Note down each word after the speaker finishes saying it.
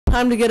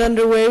Time to get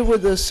underway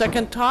with the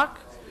second talk.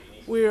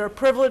 We are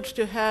privileged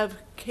to have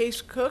Kees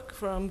Cook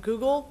from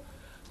Google,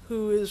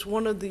 who is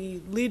one of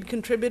the lead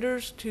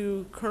contributors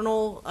to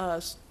kernel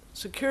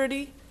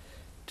security,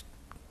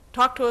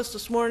 talk to us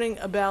this morning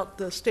about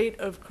the state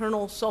of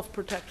kernel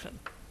self-protection.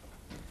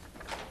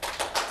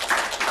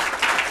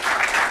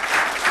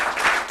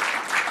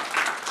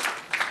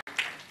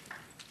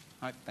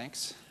 All right,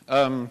 thanks.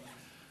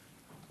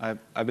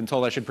 I've been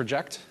told I should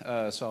project,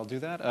 so I'll do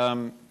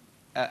that.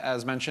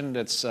 As mentioned,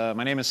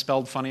 my name is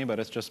spelled funny, but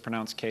it's just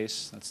pronounced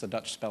Kees. That's the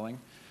Dutch spelling.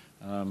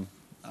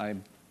 I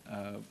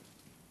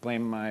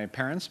blame my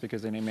parents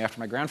because they named me after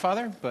my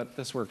grandfather, but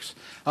this works.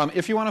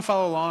 If you want to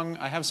follow along,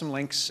 I have some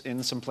links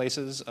in some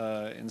places,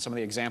 in some of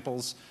the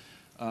examples.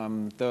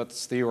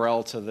 That's the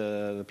URL to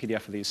the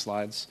PDF of these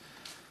slides.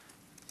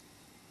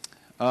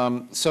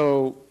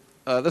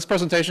 This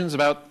presentation is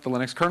about the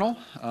Linux kernel.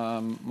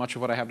 Much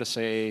of what I have to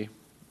say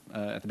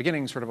at the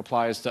beginning sort of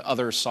applies to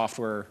other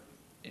software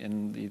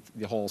in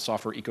the whole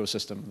software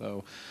ecosystem,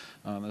 though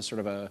there's sort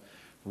of a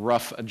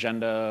rough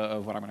agenda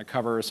of what I'm going to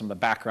cover, some of the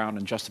background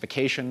and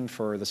justification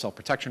for the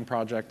Self-Protection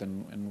Project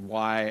and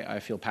why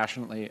I feel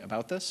passionately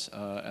about this,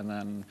 and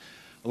then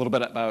a little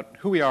bit about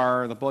who we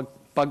are, the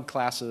bug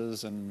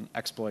classes and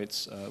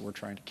exploits we're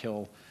trying to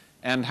kill,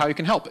 and how you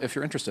can help if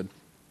you're interested.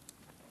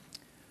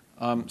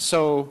 When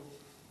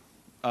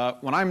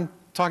I'm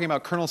talking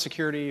about kernel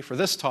security for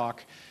this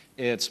talk,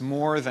 it's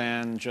more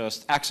than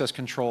just access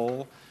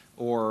control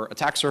or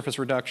attack surface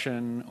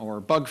reduction or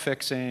bug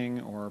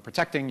fixing or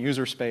protecting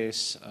user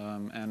space,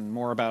 and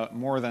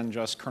more than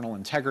just kernel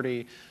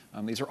integrity.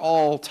 These are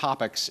all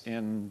topics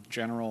in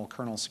general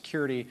kernel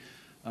security,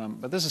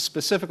 but this is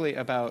specifically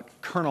about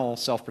kernel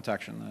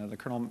self-protection, the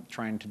kernel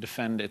trying to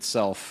defend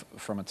itself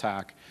from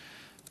attack.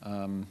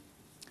 And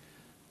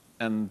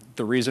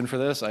the reason for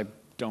this, I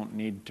don't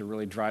need to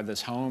really drive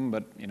this home,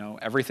 but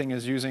everything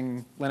is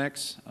using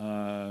Linux.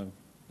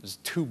 There's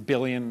 2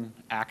 billion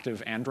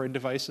active Android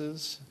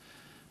devices.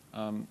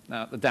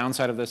 Now, the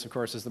downside of this, of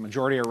course, is the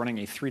majority are running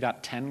a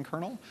 3.10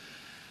 kernel.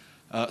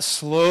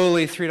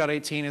 Slowly,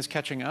 3.18 is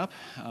catching up.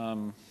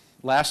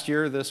 Last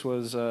year, this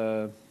was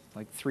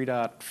like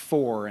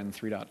 3.4 and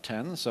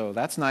 3.10, so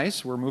that's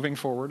nice. We're moving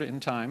forward in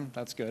time.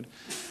 That's good.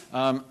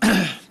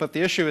 But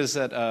the issue is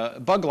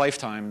that bug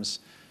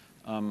lifetimes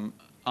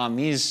on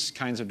these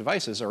kinds of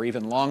devices are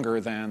even longer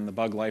than the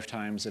bug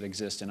lifetimes that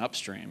exist in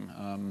upstream.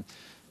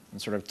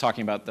 And sort of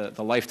talking about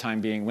the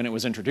lifetime being when it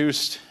was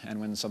introduced and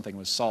when something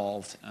was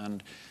solved.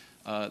 And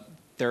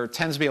there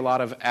tends to be a lot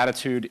of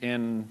attitude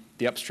in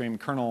the upstream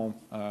kernel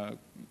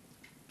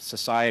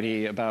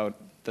society about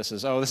this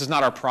is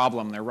not our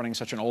problem. They're running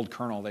such an old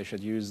kernel. They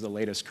should use the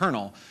latest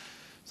kernel.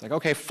 It's like,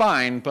 OK,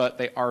 fine, but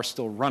they are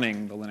still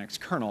running the Linux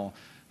kernel.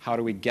 How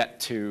do we get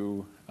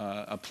to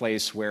a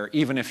place where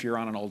even if you're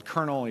on an old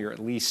kernel, you're at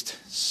least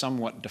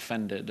somewhat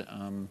defended?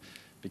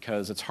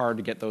 Because it's hard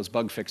to get those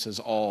bug fixes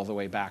all the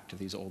way back to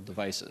these old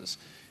devices.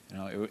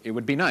 It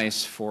would be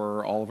nice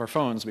for all of our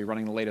phones to be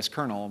running the latest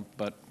kernel,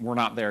 but we're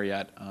not there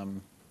yet.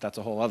 That's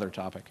a whole other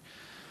topic.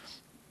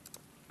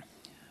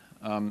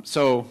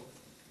 So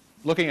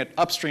looking at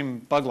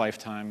upstream bug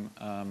lifetime,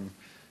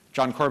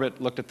 John Corbett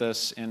looked at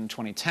this in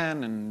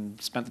 2010 and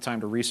spent the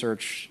time to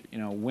research,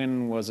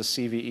 when was a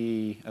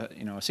CVE, a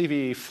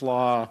CVE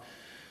flaw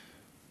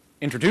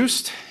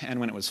introduced and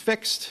when it was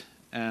fixed,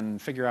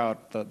 and figure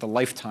out the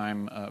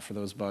lifetime for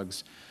those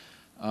bugs.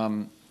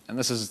 And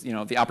this is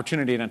the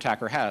opportunity an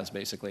attacker has,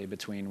 basically,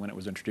 between when it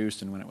was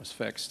introduced and when it was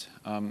fixed.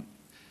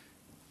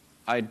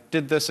 I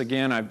did this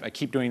again. I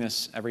keep doing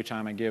this every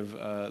time I give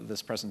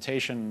this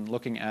presentation,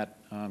 looking at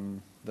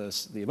the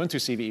Ubuntu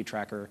CVE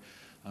tracker.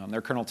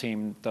 Their kernel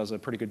team does a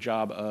pretty good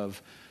job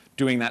of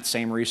doing that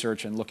same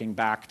research and looking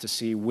back to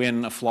see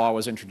when a flaw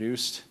was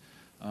introduced,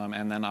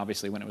 and then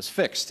obviously when it was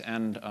fixed.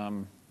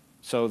 And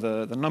so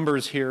the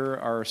numbers here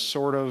are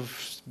sort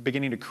of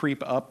beginning to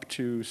creep up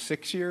to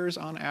 6 years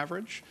on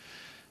average.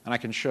 And I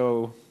can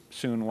show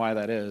soon why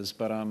that is.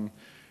 But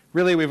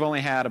really, we've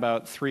only had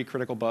about 3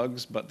 critical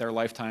bugs, but their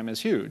lifetime is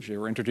huge. They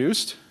were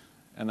introduced,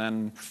 and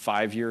then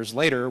 5 years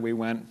later, we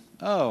went,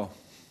 oh,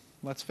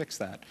 let's fix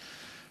that.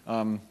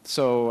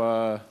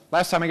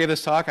 Last time I gave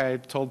this talk, I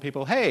told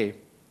people, hey,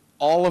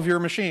 all of your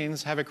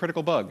machines have a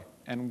critical bug,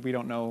 and we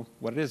don't know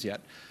what it is yet.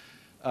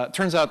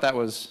 Turns out that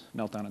was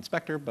Meltdown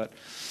Inspector, but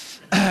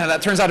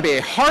that turns out to be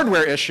a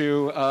hardware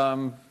issue,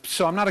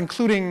 so I'm not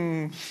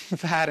including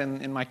that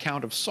in my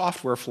count of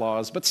software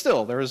flaws, but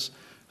still, there's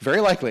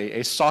very likely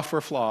a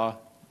software flaw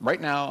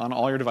right now on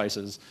all your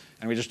devices,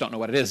 and we just don't know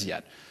what it is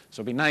yet.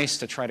 So it'd be nice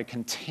to try to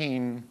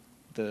contain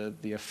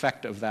the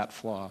effect of that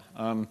flaw.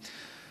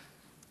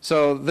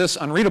 So this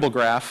unreadable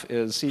graph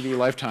is CVE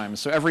lifetime.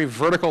 So every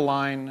vertical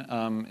line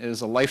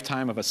is a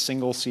lifetime of a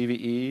single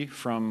CVE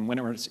from when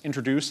it was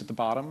introduced at the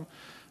bottom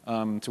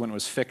to when it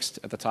was fixed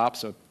at the top.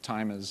 So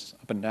time is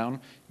up and down. You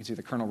can see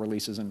the kernel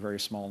releases in very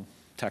small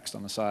text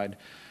on the side.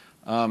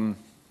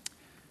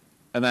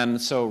 And then,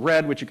 so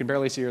red, which you can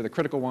barely see, are the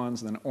critical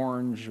ones. And then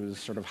orange was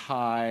sort of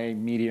high,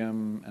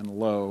 medium, and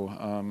low.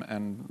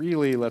 And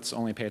really, let's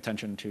only pay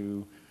attention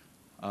to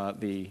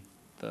the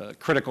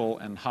critical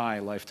and high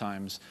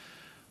lifetimes.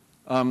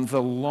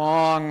 The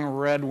long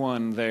red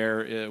one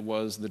there, it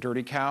was the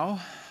dirty cow,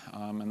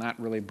 and that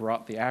really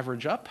brought the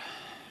average up.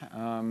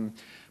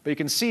 But you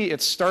can see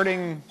it's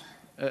starting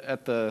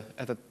at the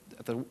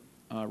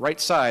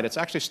right side. It's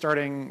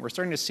actually we're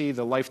starting to see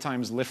the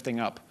lifetimes lifting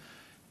up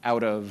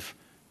out of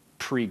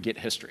pre-Git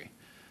history.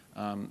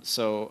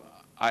 So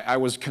I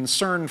was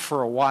concerned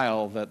for a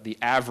while that the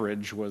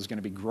average was going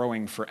to be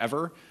growing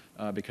forever,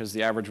 because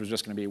the average was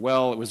just going to be,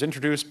 well, it was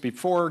introduced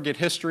before Git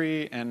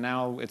history, and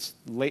now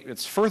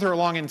it's further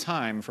along in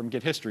time from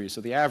Git history,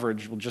 so the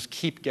average will just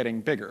keep getting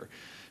bigger.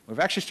 We've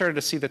actually started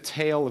to see the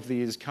tail of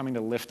these coming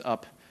to lift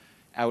up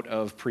out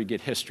of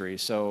pre-Git history,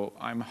 so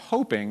I'm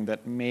hoping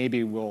that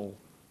maybe we'll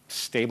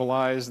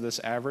stabilize this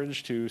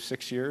average to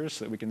 6 years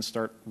so that we can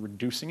start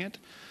reducing it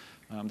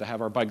to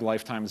have our bug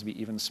lifetimes be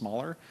even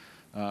smaller.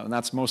 And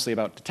that's mostly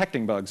about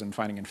detecting bugs and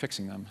finding and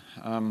fixing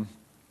them.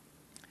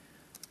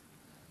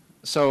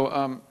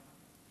 Some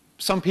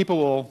people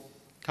will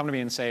come to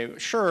me and say,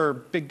 sure,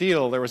 big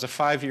deal, there was a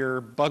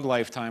 5-year bug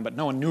lifetime, but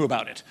no one knew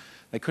about it.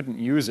 They couldn't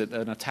use it.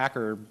 An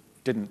attacker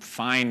didn't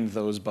find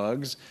those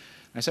bugs.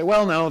 I say,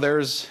 well, no,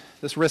 this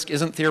risk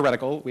isn't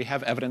theoretical. We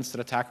have evidence that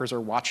attackers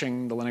are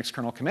watching the Linux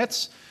kernel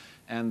commits,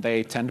 and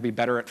they tend to be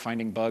better at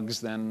finding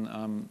bugs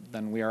than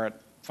we are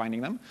at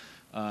finding them.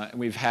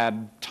 We've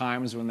had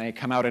times when they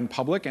come out in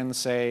public and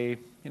say,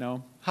 you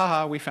know,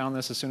 haha, we found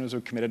this as soon as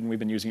we committed, and we've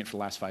been using it for the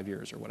last 5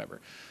 years or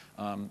whatever.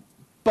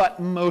 But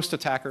most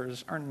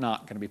attackers are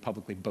not going to be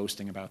publicly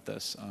boasting about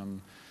this.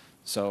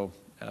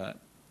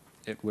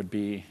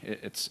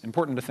 It's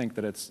important to think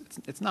that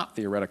it's not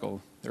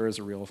theoretical. There is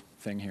a real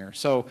thing here.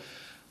 So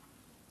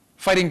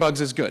fighting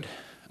bugs is good.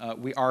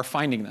 We are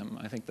finding them.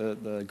 I think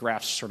the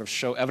graphs sort of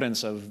show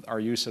evidence of our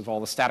use of all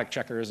the static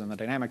checkers and the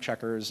dynamic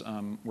checkers.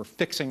 We're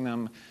fixing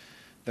them.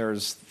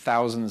 There's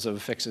thousands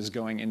of fixes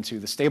going into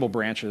the stable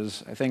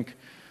branches. I think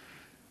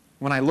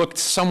when I looked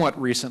somewhat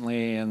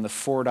recently in the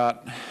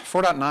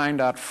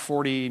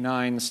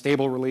 4.9.49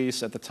 stable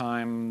release at the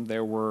time,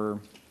 there were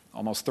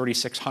almost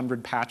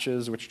 3,600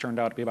 patches, which turned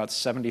out to be about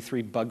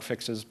 73 bug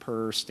fixes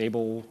per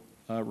stable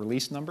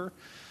release number.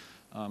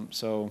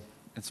 So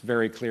it's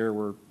very clear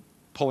we're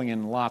pulling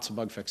in lots of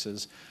bug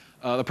fixes.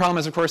 The problem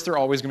is, of course, they're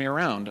always going to be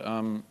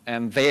around,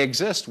 and they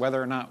exist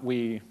whether or not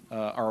we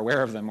are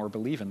aware of them or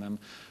believe in them.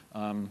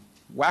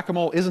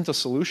 Whack-a-mole isn't a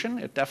solution.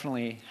 It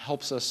definitely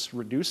helps us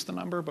reduce the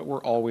number, but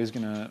we're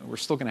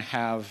still going to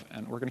have,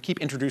 and we're going to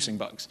keep introducing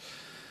bugs.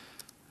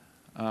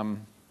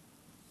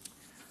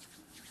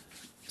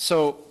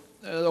 So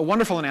a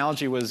wonderful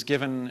analogy was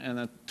given in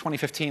the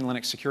 2015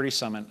 Linux Security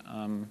Summit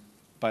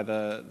by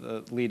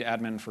the lead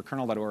admin for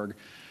kernel.org,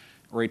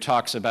 where he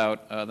talks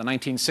about the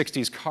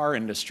 1960s car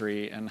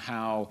industry and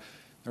how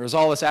there was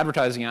all this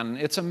advertising on,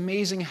 it's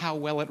amazing how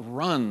well it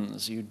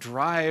runs. You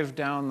drive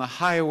down the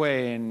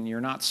highway and you're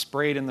not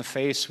sprayed in the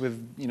face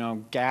with, you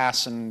know,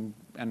 gas and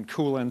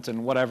coolant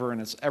and whatever,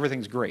 and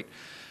everything's great.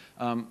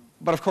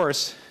 But of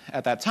course,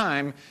 at that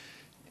time,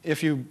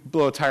 if you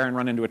blow a tire and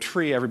run into a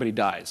tree, everybody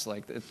dies.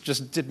 Like, it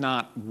just did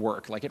not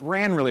work. Like, it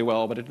ran really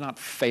well, but it did not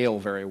fail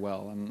very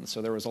well. And so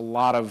there was a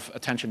lot of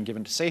attention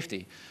given to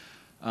safety.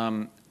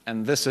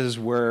 And this is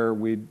where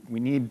we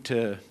need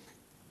to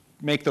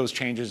make those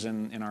changes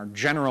in our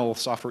general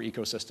software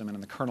ecosystem and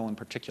in the kernel in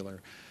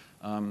particular.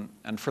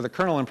 And for the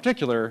kernel in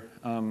particular,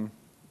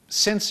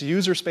 since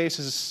user space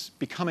is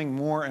becoming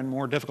more and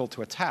more difficult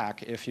to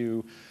attack, if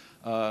you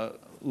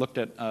looked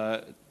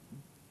at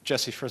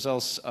Jesse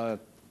Frizzell's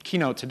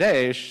keynote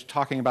today,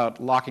 talking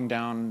about locking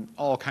down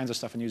all kinds of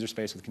stuff in user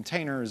space with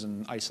containers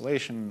and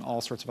isolation and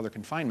all sorts of other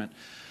confinement,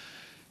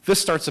 this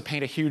starts to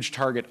paint a huge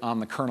target on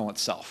the kernel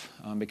itself,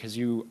 because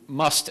you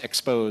must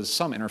expose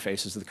some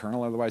interfaces to the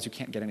kernel, otherwise you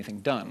can't get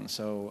anything done.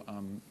 So,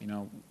 you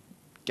know,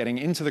 getting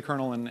into the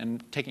kernel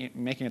and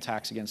making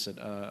attacks against it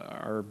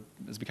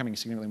is becoming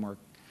significantly more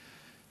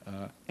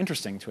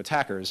interesting to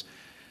attackers.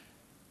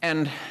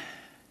 And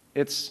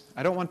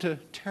I don't want to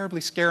terribly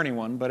scare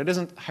anyone, but it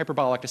isn't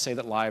hyperbolic to say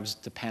that lives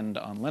depend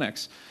on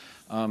Linux.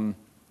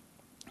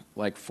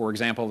 Like, for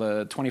example,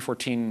 the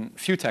 2014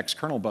 Futex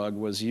kernel bug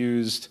was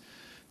used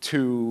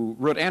to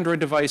root Android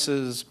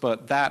devices,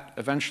 but that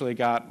eventually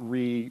got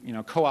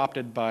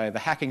co-opted by the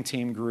hacking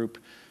team group,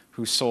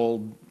 who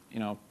sold, you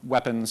know,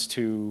 weapons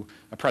to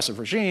oppressive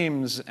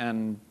regimes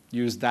and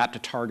used that to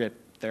target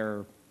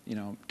their, you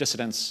know,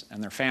 dissidents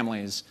and their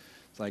families.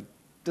 It's like,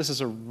 this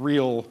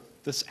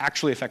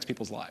actually affects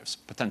people's lives,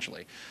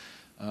 potentially.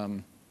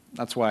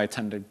 That's why I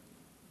tend to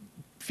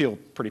feel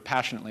pretty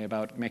passionately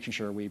about making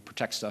sure we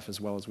protect stuff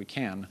as well as we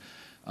can.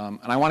 And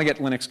I want to get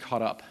Linux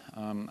caught up.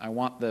 I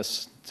want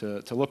this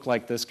to look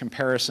like this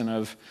comparison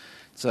of,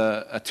 it's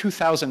a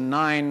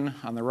 2009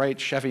 on the right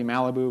Chevy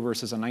Malibu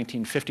versus a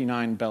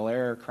 1959 Bel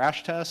Air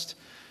crash test.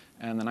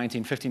 And the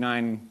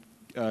 1959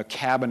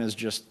 cabin is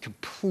just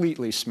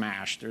completely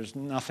smashed. There's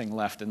nothing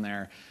left in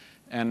there.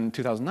 And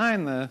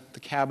 2009, the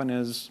cabin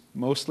is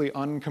mostly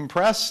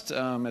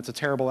uncompressed. It's a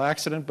terrible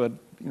accident, but,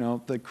 you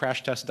know, the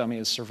crash test dummy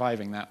is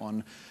surviving that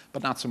one,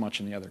 but not so much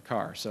in the other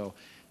car. So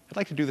I'd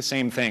like to do the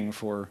same thing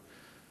for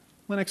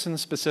Linux in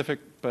specific,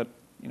 but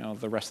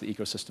the rest of the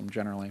ecosystem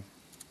generally.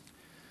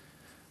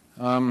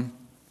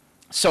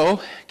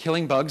 So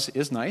killing bugs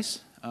is nice.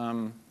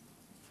 Linus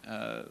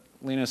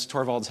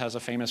Torvalds has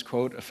a famous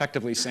quote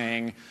effectively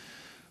saying,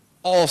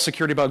 all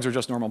security bugs are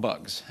just normal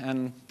bugs.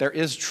 And there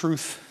is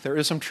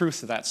some truth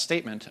to that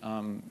statement.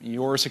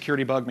 Your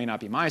security bug may not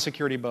be my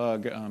security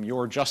bug.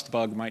 Your just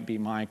bug might be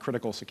my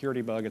critical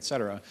security bug, et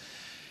cetera.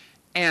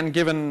 And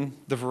given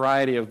the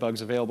variety of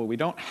bugs available, we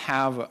don't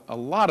have a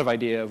lot of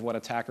idea of what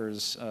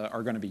attackers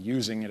are going to be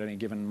using at any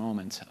given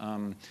moment.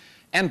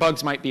 And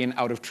bugs might be in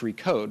out-of-tree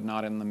code,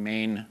 not in the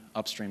main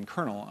upstream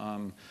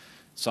kernel.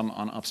 Some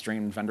on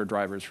upstream vendor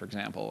drivers, for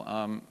example.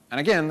 And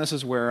again, this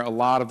is where a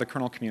lot of the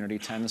kernel community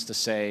tends to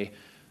say,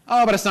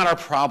 oh, but it's not our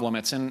problem,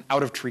 it's in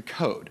out-of-tree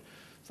code.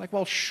 It's like,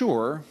 well,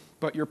 sure,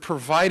 but you're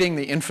providing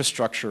the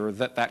infrastructure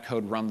that that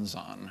code runs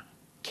on.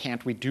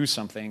 Can't we do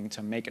something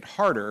to make it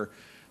harder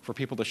for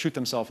people to shoot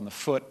themselves in the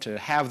foot to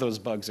have those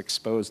bugs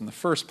exposed in the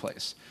first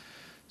place?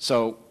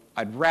 So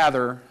I'd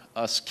rather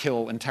us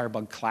kill entire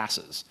bug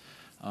classes.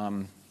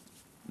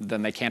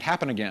 Then they can't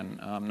happen again.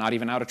 Not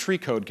even out-of-tree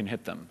code can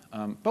hit them.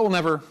 But we'll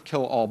never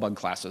kill all bug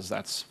classes.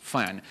 That's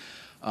fine.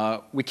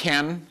 We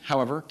can,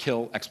 however,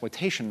 kill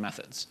exploitation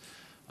methods.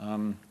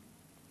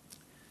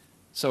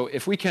 So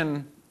if we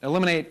can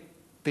eliminate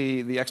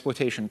the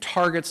exploitation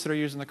targets that are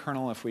used in the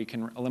kernel, if we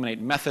can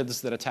eliminate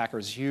methods that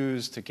attackers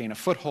use to gain a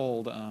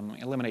foothold,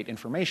 eliminate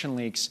information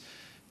leaks,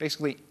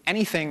 basically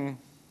anything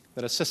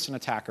that assists an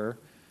attacker,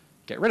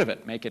 get rid of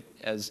it. Make it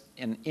as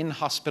an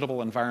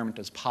inhospitable environment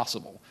as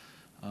possible.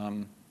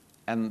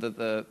 And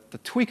the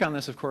tweak on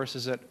this, of course,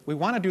 is that we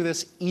want to do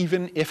this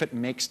even if it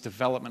makes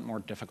development more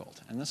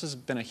difficult. And this has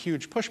been a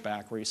huge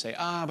pushback where you say,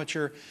 but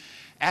you're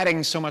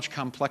adding so much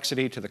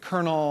complexity to the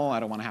kernel. I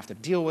don't want to have to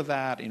deal with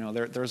that.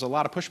 There's a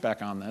lot of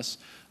pushback on this,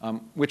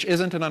 which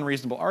isn't an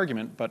unreasonable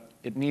argument, but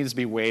it needs to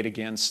be weighed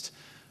against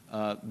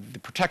the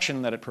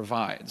protection that it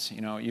provides.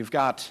 You've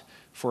got,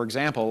 for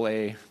example,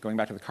 going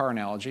back to the car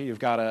analogy, you've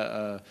got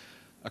a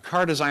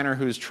car designer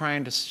who's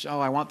trying to,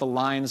 I want the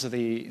lines of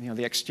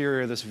the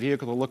exterior of this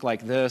vehicle to look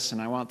like this,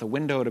 and I want the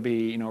window to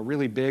be,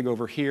 really big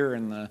over here,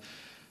 and the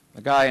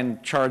guy in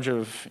charge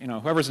of,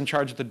 whoever's in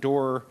charge of the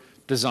door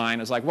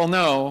design is like, well,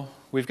 no,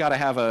 we've got to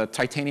have a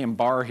titanium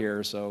bar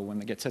here, so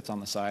when it gets hits on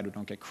the side, we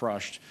don't get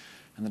crushed.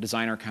 And the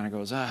designer kind of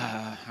goes,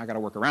 I got to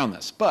work around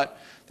this. But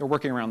they're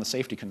working around the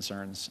safety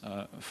concerns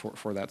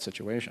for that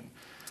situation.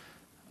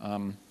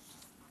 So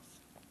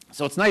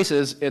what's nice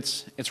is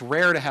it's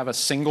rare to have a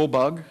single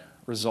bug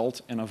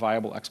result in a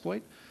viable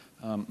exploit.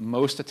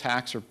 Most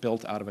attacks are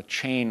built out of a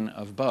chain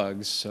of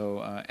bugs,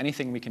 so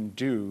anything we can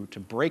do to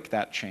break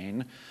that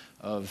chain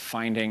of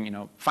finding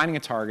a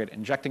target,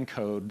 injecting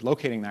code,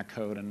 locating that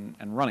code,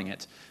 and running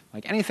it,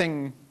 like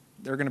anything,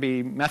 there are going to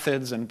be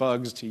methods and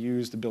bugs to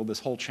use to build this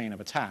whole chain of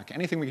attack.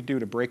 Anything we can do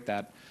to break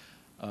that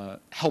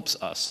helps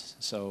us.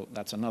 So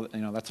that's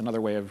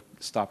another way of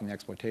stopping the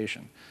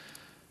exploitation.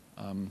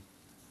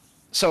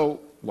 So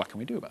what can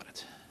we do about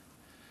it?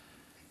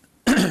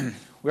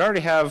 We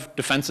already have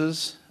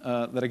defenses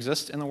that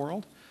exist in the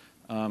world,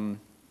 and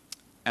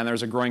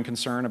there's a growing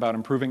concern about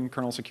improving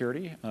kernel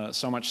security,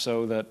 so much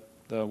so that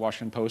the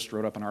Washington Post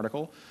wrote up an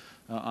article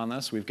on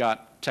this. We've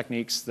got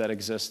techniques that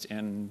exist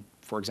in,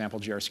 for example,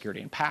 GR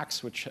security and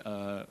PACS,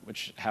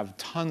 which have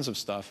tons of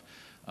stuff.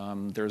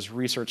 There's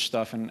research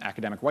stuff in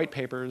academic white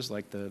papers,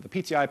 like the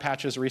PTI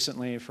patches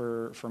recently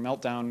for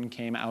Meltdown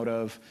came out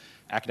of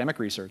academic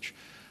research.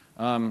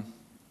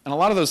 And a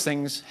lot of those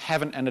things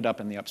haven't ended up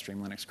in the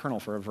upstream Linux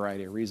kernel for a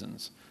variety of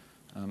reasons.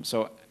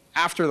 So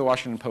after the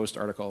Washington Post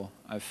article,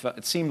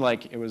 it seemed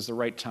like it was the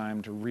right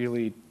time to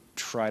really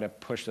try to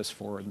push this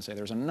forward and say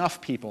there's enough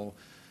people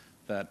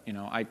that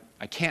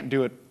I can't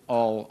do it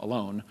all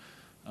alone,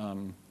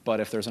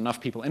 but if there's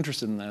enough people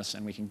interested in this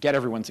and we can get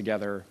everyone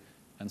together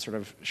and sort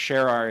of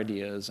share our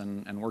ideas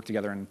and work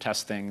together and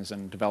test things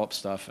and develop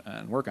stuff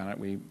and work on it,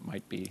 we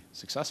might be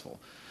successful.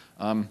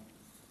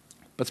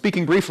 But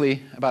speaking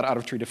briefly about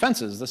out-of-tree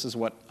defenses, this is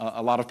what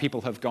a lot of people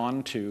have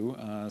gone to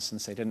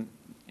since they didn't,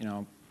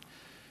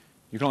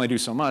 you can only do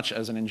so much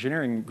as an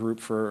engineering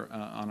group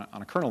on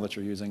a kernel that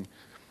you're using.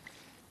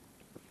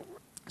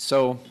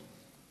 So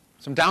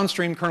some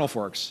downstream kernel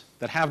forks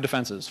that have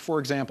defenses. For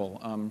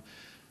example,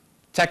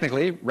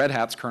 technically, Red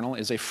Hat's kernel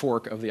is a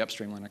fork of the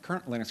upstream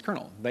Linux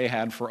kernel. They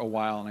had for a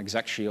while an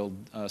exec shield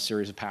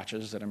series of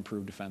patches that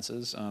improved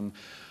defenses.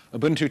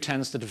 Ubuntu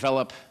tends to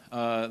develop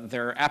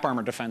their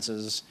AppArmor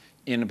defenses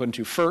in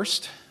Ubuntu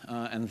first,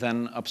 and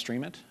then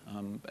upstream it.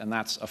 And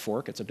that's a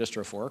fork. It's a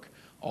distro fork.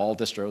 All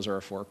distros are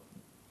a fork,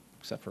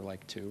 except for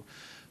like 2.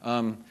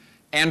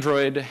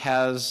 Android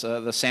has,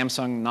 the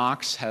Samsung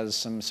Knox has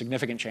some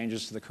significant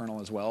changes to the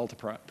kernel as well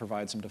to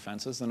provide some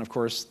defenses. Then, of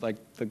course, like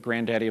the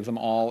granddaddy of them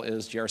all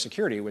is GR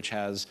Security, which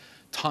has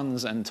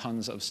tons and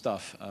tons of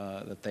stuff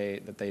that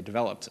they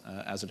developed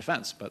as a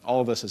defense. But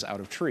all of this is out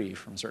of tree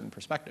from a certain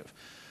perspective.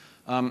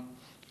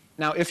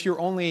 Now, if you're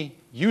only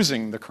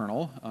using the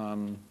kernel,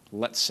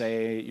 let's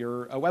say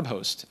you're a web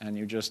host and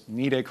you just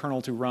need a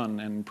kernel to run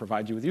and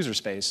provide you with user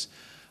space,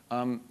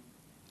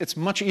 it's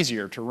much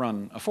easier to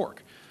run a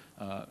fork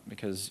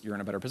because you're in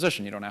a better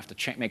position. You don't have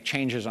to make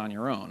changes on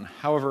your own.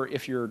 However,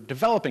 if you're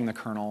developing the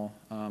kernel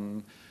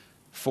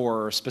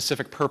for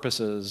specific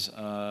purposes,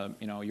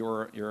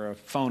 you're a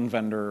phone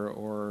vendor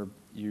or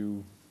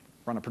you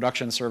run a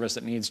production service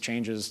that needs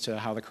changes to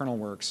how the kernel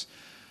works,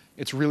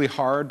 it's really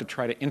hard to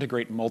try to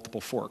integrate multiple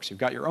forks. You've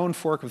got your own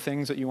fork of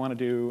things that you want to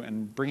do,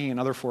 and bringing in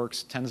other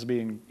forks tends to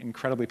be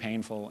incredibly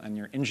painful, and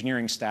your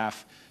engineering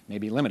staff may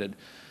be limited.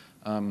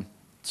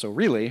 So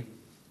really,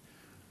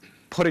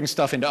 putting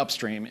stuff into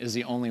upstream is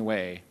the only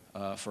way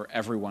for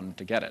everyone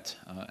to get it,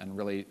 and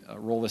really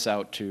roll this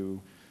out to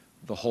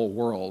the whole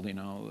world,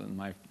 in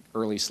my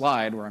early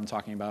slide where I'm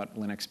talking about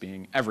Linux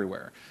being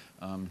everywhere.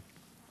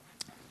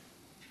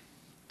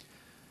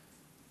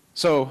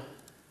 So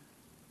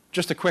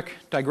just a quick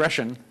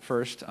digression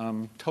first,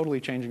 totally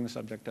changing the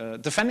subject.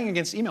 Defending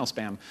against email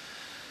spam.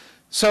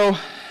 So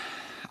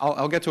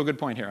I'll get to a good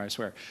point here, I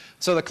swear.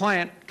 So the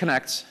client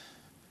connects,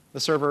 the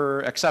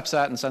server accepts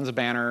that and sends a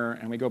banner,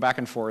 and we go back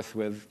and forth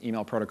with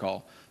email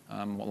protocol,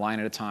 one line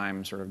at a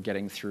time, sort of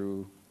getting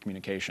through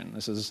communication.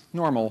 This is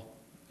normal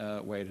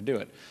way to do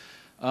it.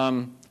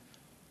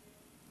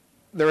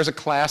 There is a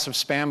class of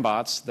spam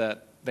bots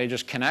that they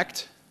just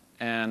connect,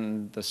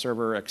 and the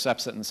server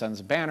accepts it and sends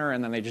a banner,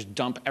 and then they just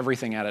dump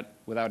everything at it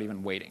without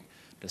even waiting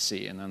to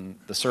see. And then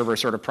the server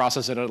sort of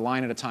processes it a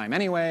line at a time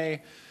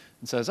anyway,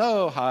 and says,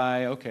 oh,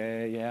 hi,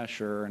 okay, yeah,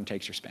 sure, and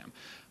takes your spam.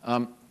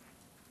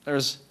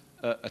 There's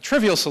a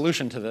trivial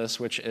solution to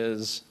this, which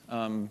is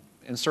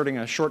inserting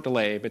a short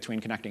delay between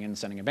connecting and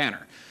sending a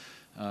banner.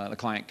 The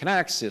client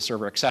connects, the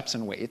server accepts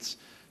and waits,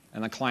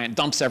 and the client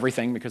dumps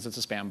everything because it's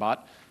a spam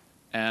bot,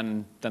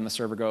 and then the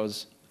server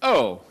goes,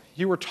 oh,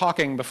 you were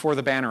talking before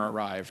the banner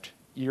arrived.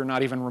 You're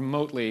not even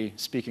remotely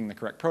speaking the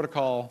correct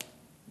protocol.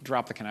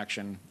 Drop the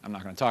connection. I'm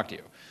not going to talk to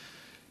you.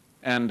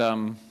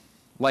 And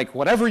like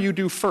whatever you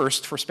do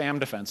first for spam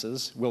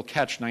defenses will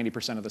catch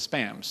 90% of the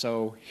spam.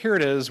 So here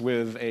it is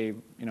with a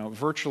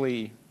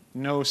virtually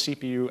no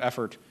CPU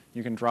effort.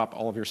 You can drop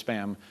all of your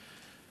spam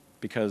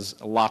because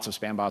lots of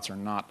spam bots are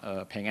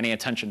not paying any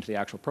attention to the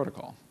actual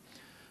protocol.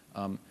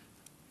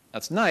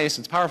 That's nice.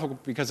 It's powerful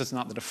because it's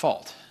not the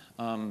default.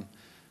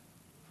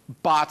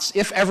 Bots,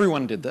 if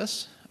everyone did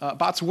this,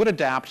 bots would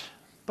adapt,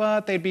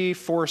 but they'd be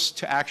forced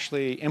to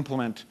actually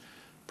implement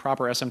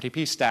proper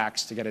SMTP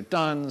stacks to get it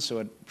done, so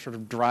it sort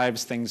of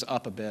drives things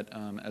up a bit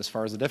as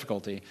far as the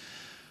difficulty.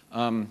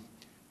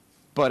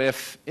 But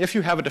if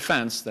you have a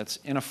defense that's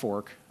in a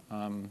fork,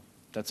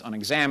 that's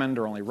unexamined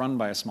or only run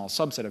by a small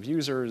subset of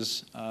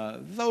users,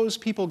 those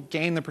people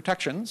gain the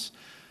protections,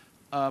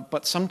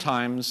 but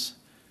sometimes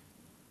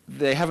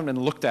they haven't been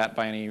looked at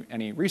by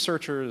any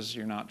researchers.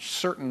 You're not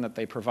certain that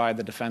they provide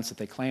the defense that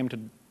they claim to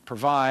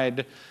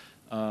provide.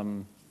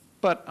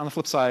 But on the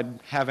flip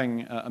side,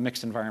 having a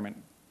mixed environment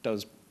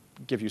does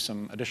give you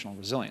some additional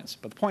resilience.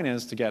 But the point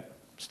is to get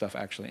stuff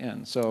actually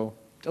in. So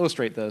to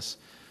illustrate this,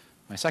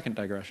 my second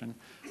digression,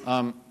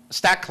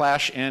 stack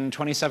clash in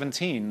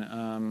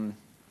 2017.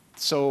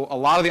 So a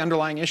lot of the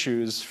underlying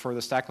issues for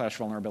the stack clash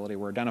vulnerability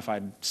were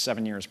identified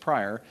 7 years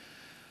prior.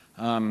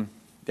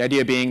 The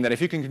idea being that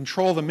if you can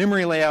control the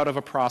memory layout of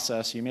a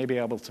process, you may be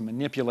able to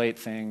manipulate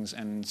things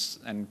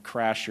and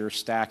crash your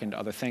stack into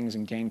other things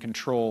and gain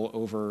control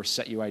over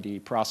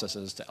setuid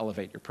processes to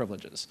elevate your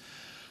privileges.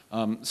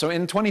 So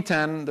in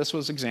 2010, this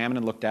was examined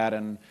and looked at,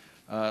 and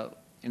the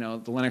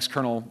Linux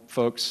kernel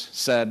folks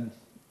said,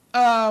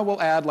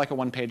 we'll add like a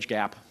one-page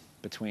gap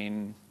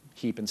between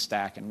heap and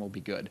stack, and we'll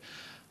be good.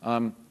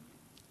 And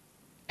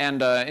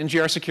in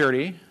GR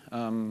security,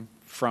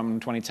 from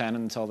 2010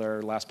 until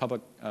their last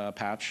public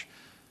patch,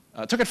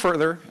 took it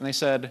further, and they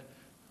said,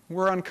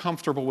 we're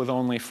uncomfortable with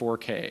only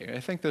 4K. I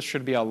think this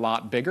should be a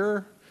lot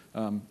bigger.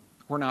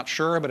 We're not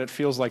sure, but it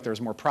feels like there's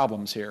more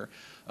problems here.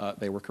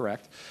 They were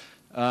correct.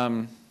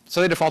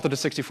 So they defaulted to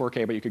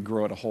 64K, but you could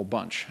grow it a whole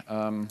bunch.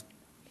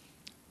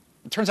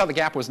 It turns out the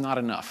gap was not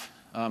enough.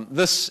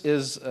 This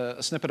is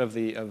a snippet of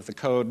the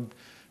code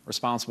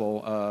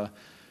responsible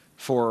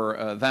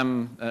for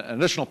them. An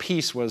additional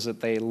piece was that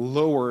they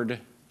lowered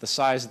the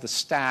size of the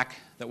stack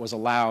that was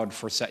allowed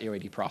for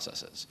setuid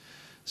processes.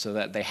 So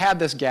that they had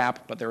this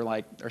gap, but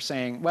they're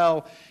saying,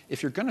 well,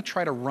 if you're going to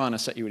try to run a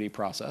setuid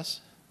process,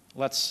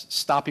 let's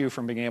stop you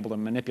from being able to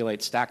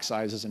manipulate stack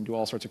sizes and do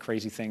all sorts of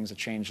crazy things to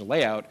change the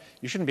layout.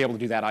 You shouldn't be able to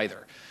do that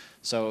either.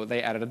 So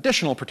they added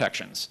additional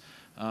protections.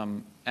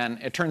 And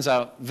it turns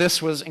out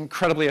this was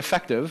incredibly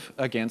effective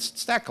against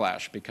stack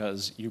clash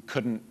because you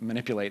couldn't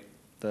manipulate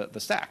the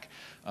stack.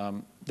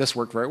 This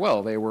worked very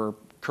well. They were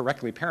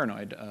correctly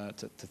paranoid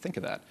to think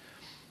of that.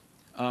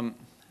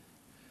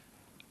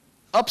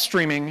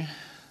 Upstreaming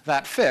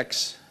that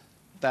fix,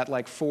 that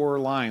like 4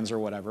 lines or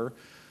whatever,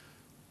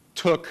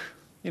 took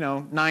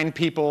 9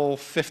 people,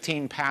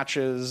 15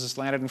 patches,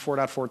 landed in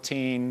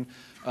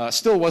 4.14,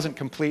 still wasn't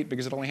complete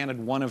because it only handled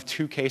 1 of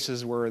 2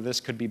 cases where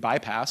this could be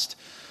bypassed.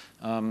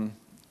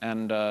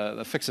 and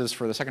the fixes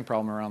for the second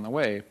problem are on the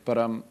way. But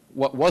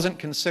what wasn't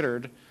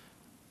considered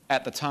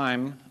at the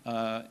time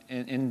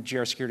in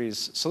GR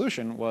Security's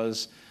solution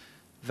was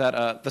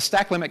that the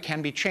stack limit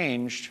can be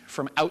changed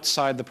from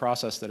outside the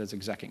process that is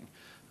execing.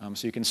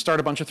 So you can start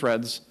a bunch of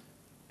threads,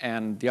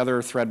 and the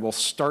other thread will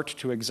start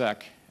to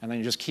exec, and then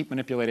you just keep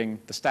manipulating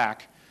the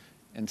stack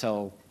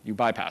until you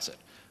bypass it.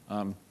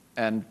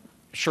 And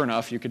sure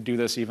enough, you could do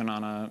this even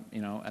on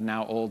a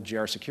now old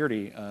GR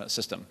Security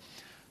system.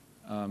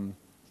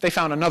 They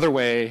found another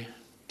way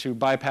to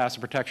bypass a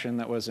protection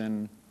that was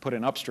put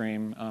in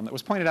upstream that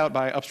was pointed out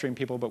by upstream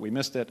people, but we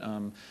missed it.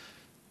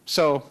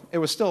 So it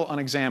was still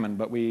unexamined,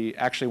 but we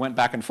actually went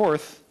back and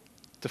forth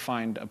to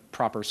find a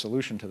proper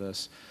solution to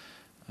this.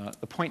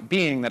 The point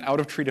being that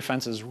out-of-tree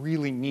defenses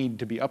really need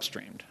to be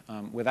upstreamed.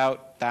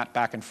 Without that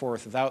back and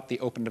forth, without the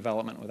open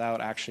development,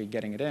 without actually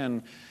getting it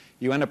in,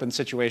 you end up in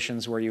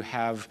situations where you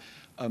have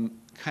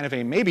kind of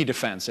a maybe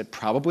defense. It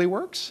probably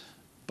works,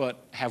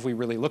 but have we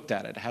really looked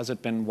at it? Has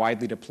it been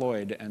widely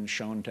deployed and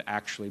shown to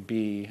actually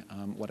be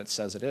what it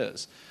says it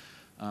is?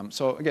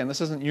 So again,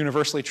 this isn't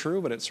universally true,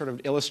 but it sort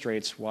of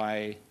illustrates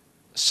why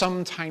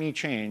some tiny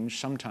change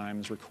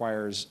sometimes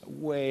requires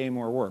way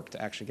more work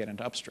to actually get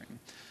into upstream.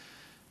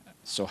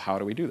 So how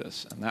do we do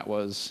this? And that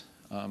was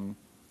at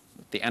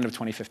the end of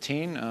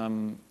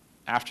 2015.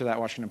 After that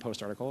Washington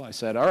Post article, I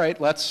said, all right,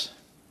 let's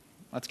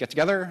get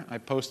together. I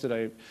posted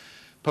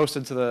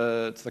to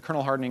the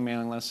kernel hardening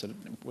mailing list. It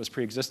was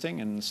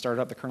pre-existing, and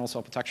started up the Kernel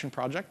Self-Protection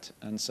Project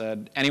and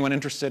said, anyone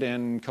interested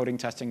in coding,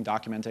 testing,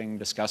 documenting,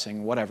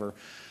 discussing, whatever,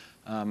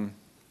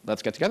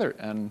 let's get together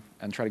and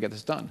try to get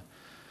this done.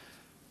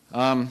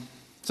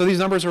 So these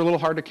numbers are a little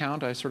hard to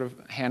count. I sort of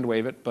hand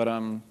wave it, but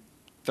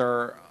there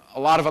are a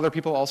lot of other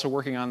people also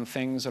working on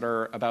things that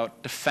are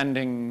about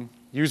defending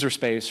user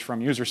space from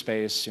user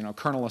space,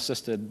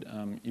 kernel-assisted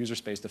user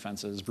space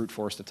defenses, brute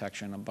force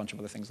detection, a bunch of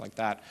other things like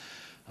that.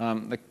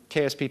 The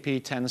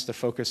KSPP tends to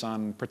focus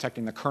on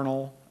protecting the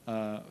kernel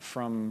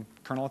from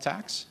kernel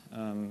attacks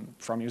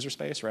from user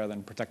space rather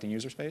than protecting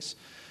user space.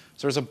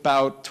 So there's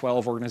about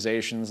 12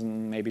 organizations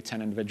and maybe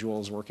 10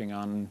 individuals working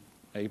on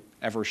a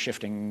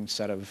ever-shifting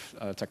set of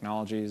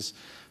technologies.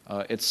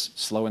 It's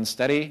slow and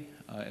steady.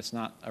 It's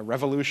not a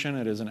revolution.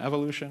 It is an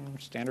evolution.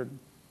 Standard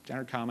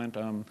comment.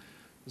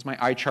 This is my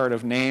eye chart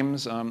of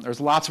names.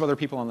 There's lots of other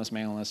people on this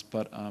mailing list,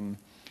 but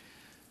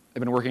I've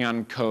been working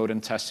on code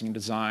and testing and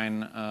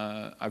design.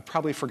 I've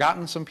probably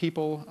forgotten some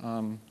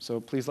people, so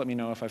please let me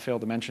know if I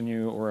failed to mention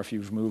you or if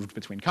you've moved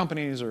between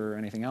companies or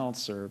anything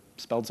else or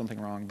spelled something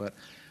wrong. But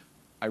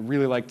I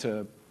really like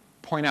to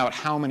point out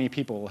how many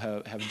people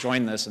have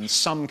joined this in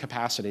some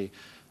capacity,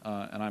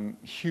 and I'm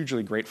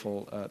hugely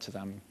grateful to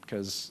them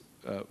because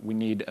we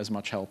need as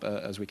much help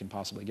as we can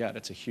possibly get.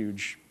 It's a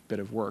huge bit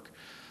of work,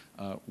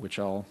 which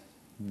I'll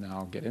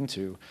now get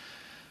into.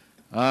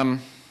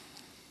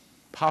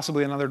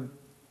 Possibly another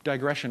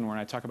digression where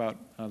I talk about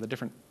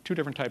the two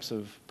different types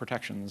of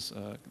protections,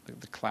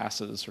 the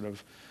classes, sort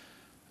of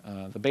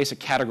the basic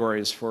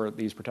categories for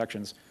these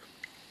protections.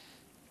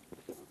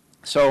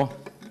 So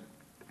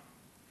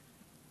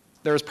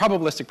there's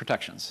probabilistic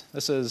protections.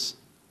 This is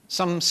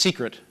some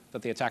secret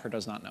that the attacker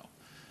does not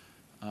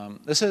know.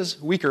 This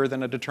is weaker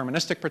than a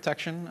deterministic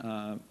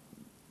protection,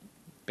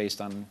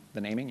 based on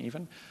the naming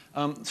even.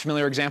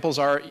 Familiar examples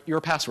are your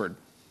password.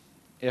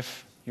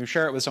 If you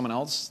share it with someone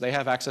else, they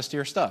have access to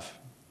your stuff.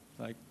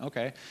 Like,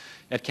 okay,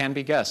 it can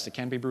be guessed, it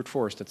can be brute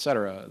forced, et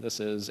cetera.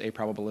 This is a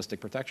probabilistic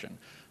protection.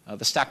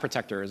 The stack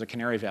protector is a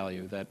canary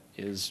value that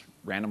is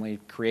randomly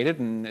created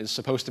and is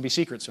supposed to be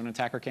secret, so an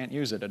attacker can't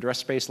use it. Address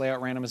space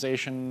layout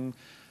randomization,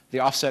 the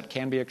offset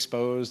can be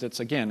exposed.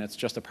 Again, it's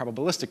just a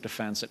probabilistic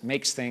defense. It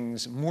makes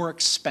things more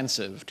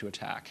expensive to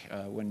attack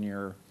when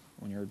you're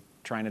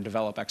trying to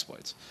develop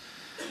exploits.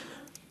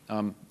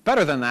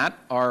 Better than that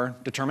are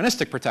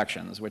deterministic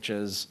protections, which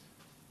is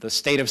the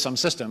state of some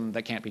system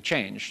that can't be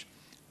changed.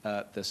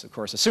 This, of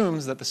course,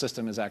 assumes that the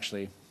system is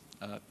actually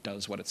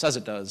does what it says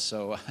it does.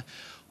 So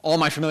all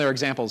my familiar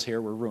examples here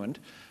were ruined.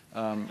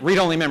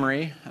 Read-only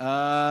memory,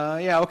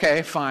 yeah,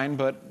 okay, fine,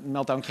 but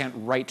Meltdown can't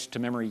write to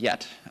memory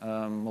yet.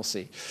 We'll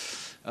see.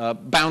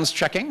 Bounds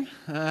checking,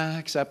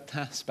 except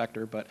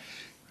Spectre, but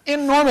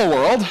in normal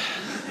world,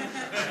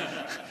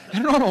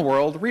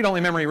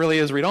 read-only memory really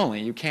is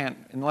read-only. You can't,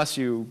 unless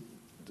you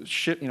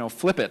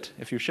flip it,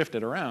 if you shift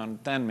it around,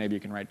 then maybe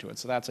you can write to it.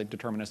 So that's a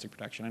deterministic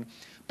protection. And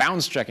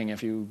bounds checking,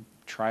 if you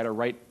try to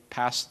write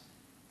past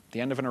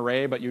the end of an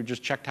array, but you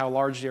just checked how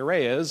large the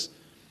array is,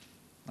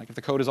 like if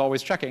the code is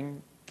always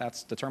checking,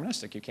 that's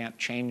deterministic. You can't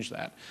change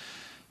that.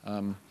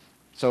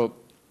 So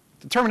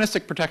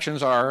deterministic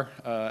protections are,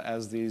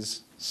 as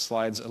these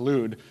slides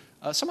allude,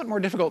 somewhat more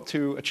difficult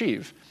to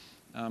achieve.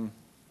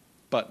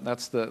 But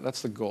that's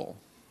the goal.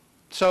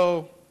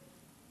 So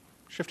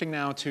shifting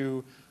now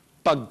to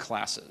bug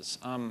classes.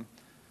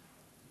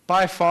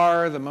 By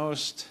far the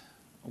most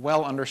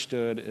well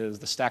understood is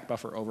the stack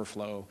buffer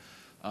overflow.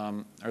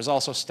 There's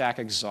also stack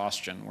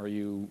exhaustion, where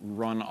you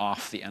run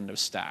off the end of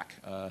stack.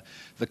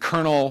 The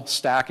kernel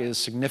stack is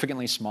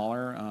significantly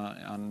smaller.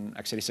 On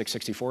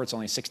x86-64, it's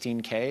only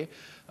 16K.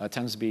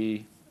 Tends to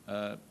be,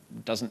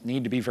 doesn't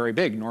need to be very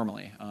big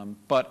normally.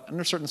 But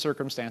under certain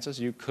circumstances,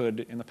 you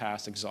could, in the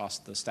past,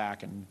 exhaust the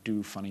stack and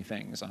do funny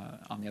things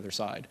on the other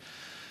side.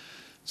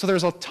 So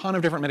there's a ton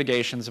of different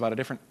mitigations about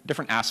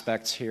different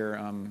aspects here.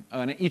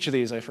 And each of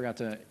these I forgot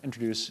to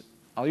introduce.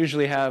 I'll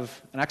usually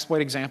have an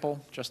exploit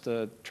example just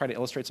to try to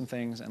illustrate some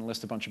things and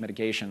list a bunch of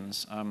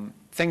mitigations.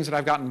 Things that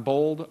I've gotten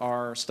bold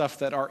are stuff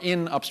that are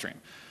in upstream,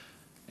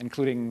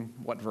 including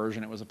what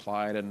version it was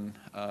applied. And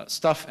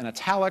stuff in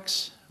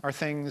italics are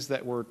things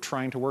that we're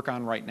trying to work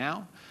on right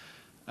now.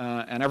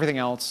 And everything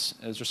else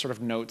is just sort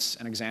of notes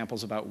and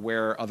examples about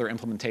where other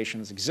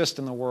implementations exist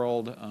in the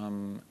world,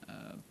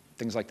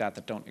 things like that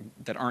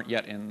that aren't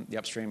yet in the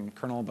upstream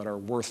kernel but are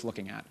worth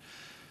looking at.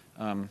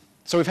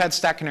 So we've had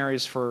stack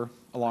canaries for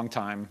a long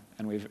time,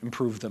 and we've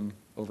improved them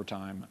over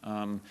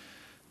time.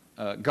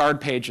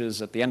 Guard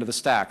pages at the end of the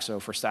stack, so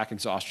for stack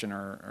exhaustion,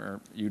 or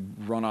you'd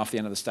run off the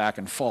end of the stack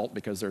and fault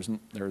because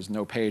there's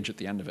no page at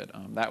the end of it.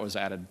 That was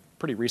added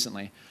pretty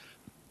recently.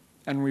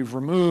 And we've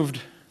removed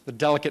the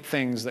delicate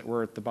things that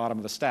were at the bottom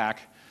of the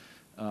stack,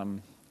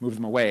 moved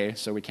them away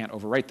so we can't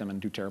overwrite them and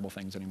do terrible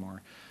things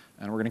anymore.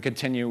 And we're going to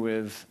continue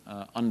with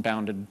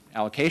unbounded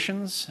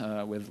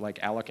allocations with like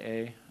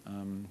alloc-a.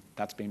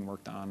 That's being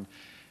worked on.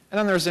 And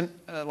then there's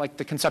like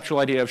the conceptual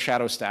idea of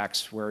shadow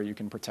stacks where you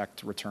can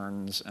protect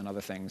returns and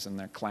other things, and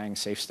the Clang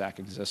safe stack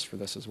exists for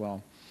this as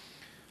well.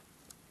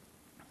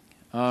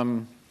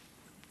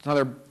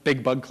 Another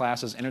big bug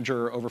class is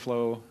integer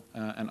overflow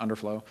and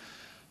underflow.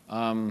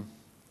 One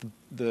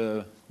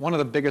of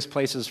the biggest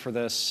places for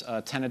this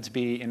tended to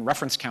be in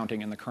reference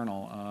counting in the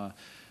kernel.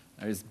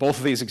 Both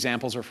of these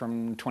examples are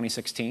from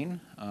 2016,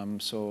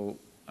 so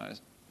I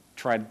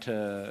tried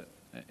to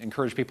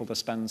encourage people to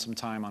spend some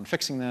time on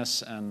fixing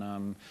this,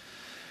 and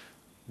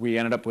we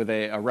ended up with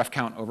a ref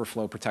count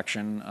overflow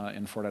protection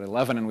in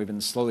 4.11, and we've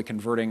been slowly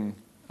converting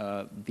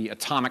the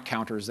atomic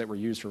counters that were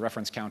used for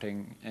reference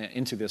counting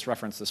into this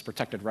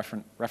protected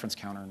reference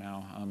counter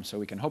now, so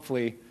we can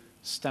hopefully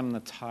stem the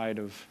tide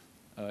of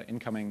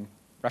incoming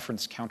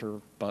reference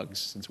counter bugs,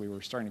 since we were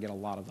starting to get a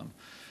lot of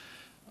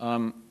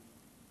them.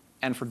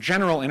 And for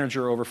general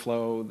integer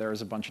overflow,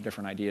 there's a bunch of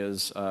different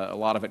ideas. A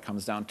lot of it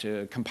comes down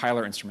to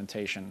compiler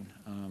instrumentation.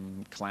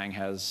 Clang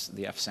has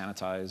the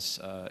fsanitize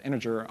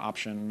integer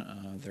option.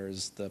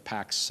 There's the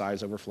PAX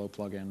size overflow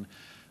plugin.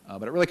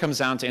 But it really comes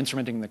down to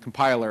instrumenting the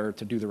compiler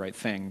to do the right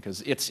thing,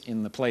 because it's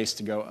in the place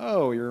to go,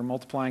 oh, you're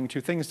multiplying two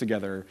things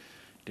together.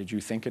 Did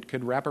you think it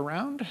could wrap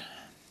around?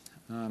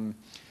 Then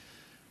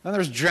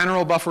there's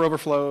general buffer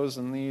overflows,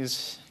 and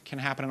these can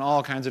happen in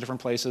all kinds of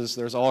different places.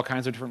 There's all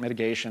kinds of different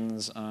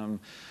mitigations.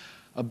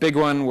 A big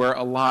one where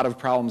a lot of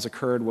problems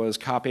occurred was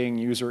copying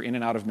user in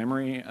and out of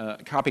memory,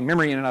 copying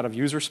memory in and out of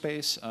user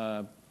space,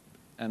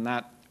 and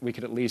that we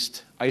could at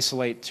least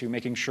isolate to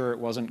making sure it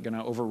wasn't going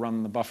to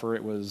overrun the buffer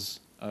it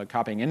was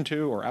copying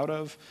into or out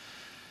of.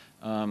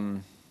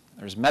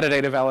 There's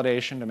metadata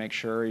validation to make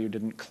sure you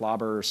didn't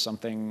clobber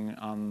something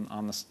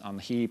on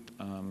the heap.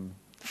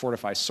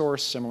 Fortify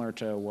source, similar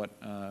to what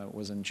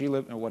is in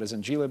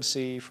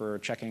glibc for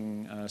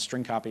checking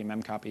string copy,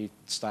 memcopy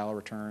style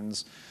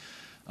returns.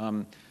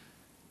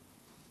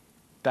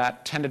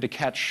 That tended to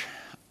catch,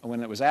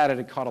 when it was added,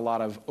 it caught a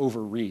lot of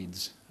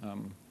overreads,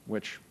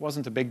 which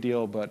wasn't a big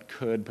deal, but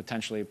could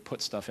potentially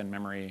put stuff in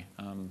memory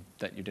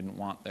that you didn't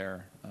want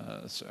there,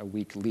 so a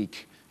weak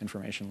leak,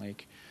 information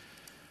leak.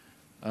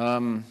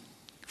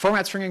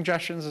 Format string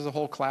ingestions is a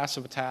whole class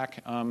of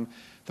attack.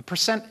 The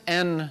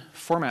 %n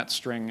format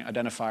string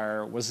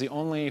identifier was the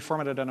only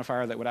format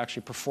identifier that would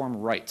actually perform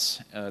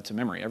writes to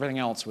memory. Everything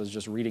else was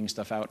just reading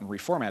stuff out and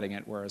reformatting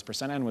it, whereas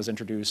 %n was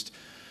introduced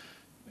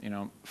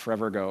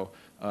forever ago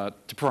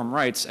to perform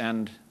writes,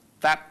 and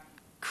that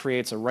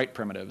creates a write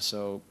primitive.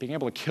 So being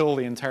able to kill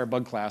the entire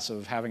bug class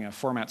of having a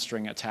format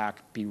string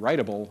attack be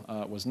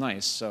writable was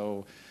nice.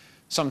 So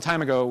some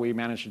time ago, we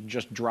managed to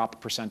just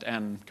drop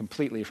 %n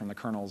completely from the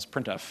kernel's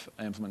printf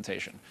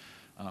implementation,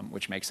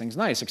 which makes things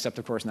nice, except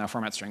of course now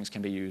format strings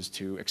can be used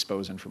to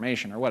expose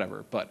information or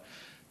whatever. But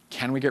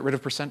can we get rid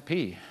of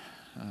 %p?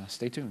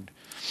 Stay tuned.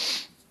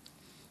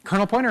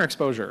 Kernel pointer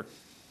exposure.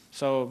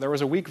 So there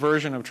was a weak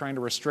version of trying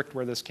to restrict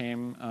where this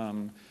came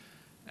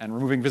and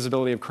removing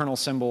visibility of kernel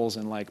symbols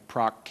in like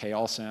proc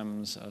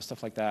kalsims,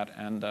 stuff like that.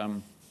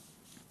 And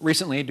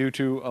recently, due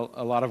to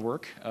a lot of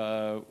work,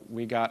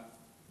 we got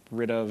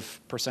rid of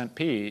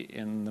 %p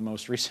in the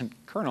most recent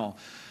kernel.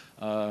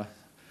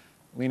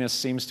 Linus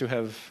seems to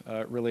have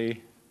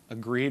really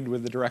agreed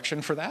with the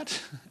direction for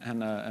that,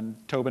 and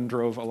Tobin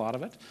drove a lot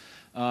of it.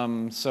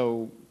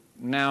 So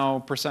now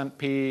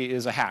 %p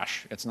is a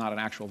hash. It's not an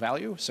actual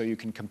value, so you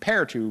can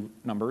compare two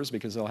numbers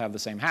because they'll have the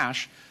same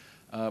hash,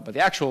 but the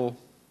actual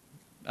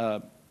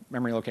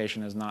memory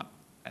location is not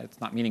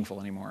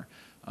meaningful anymore,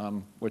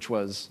 which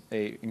was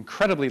an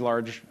incredibly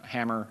large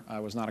hammer I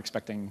was not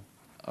expecting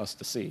us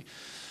to see.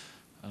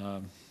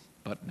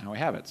 but now we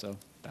have it, so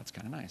that's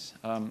kind of nice.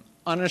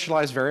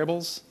 Uninitialized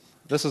variables.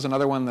 This is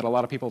another one that a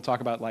lot of people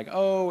talk about, like,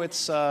 oh,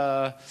 it's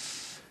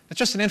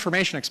just an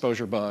information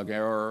exposure bug,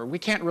 or we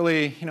can't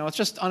really, it's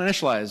just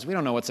uninitialized. We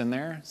don't know what's in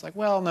there. It's like,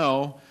 well,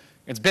 no,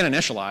 it's been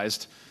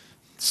initialized.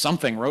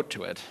 Something wrote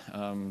to it.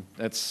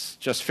 It's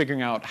just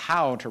figuring out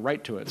how to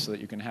write to it so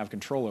that you can have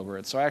control over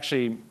it. So I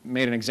actually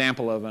made an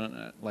example of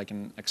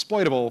an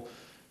exploitable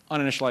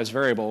uninitialized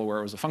variable where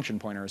it was a function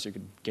pointer, so you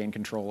could gain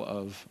control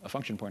of a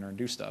function pointer and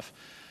do stuff.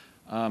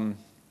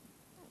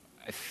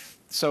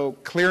 So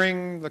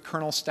clearing the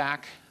kernel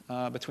stack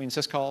between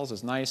syscalls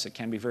is nice. It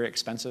can be very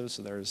expensive,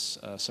 so there's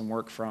some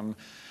work from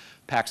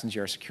Pax and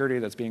GR Security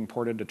that's being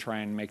ported to try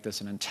and make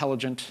this an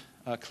intelligent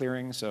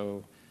clearing.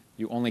 So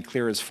you only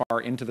clear as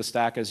far into the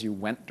stack as you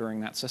went during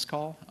that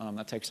syscall.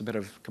 That takes a bit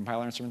of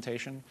compiler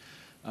instrumentation.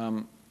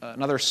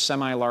 Another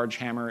semi-large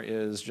hammer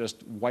is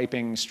just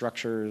wiping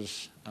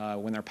structures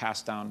when they're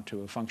passed down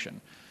to a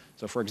function.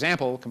 So for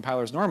example,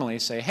 compilers normally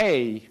say,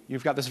 hey,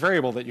 you've got this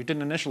variable that you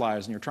didn't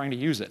initialize and you're trying to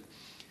use it.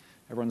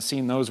 Everyone's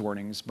seen those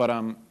warnings, but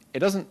it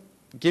doesn't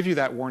give you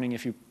that warning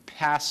if you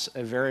pass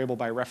a variable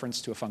by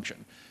reference to a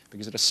function,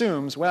 because it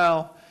assumes,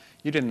 well,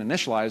 you didn't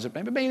initialize it,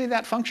 maybe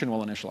that function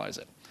will initialize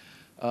it.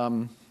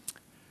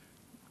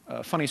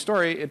 Funny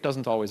story, it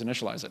doesn't always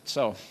initialize it.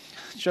 So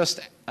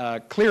just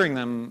clearing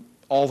them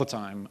all the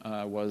time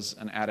was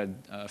an added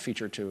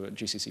feature to a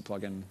GCC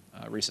plugin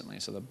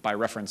recently. So the by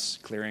reference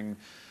clearing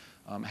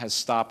has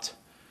stopped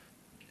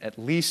at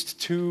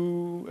least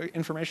 2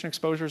 information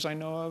exposures I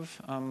know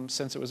of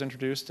since it was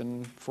introduced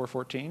in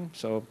 4.14.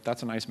 So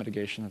that's a nice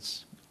mitigation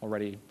that's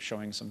already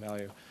showing some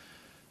value.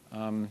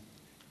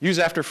 Use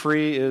after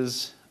free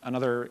is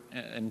another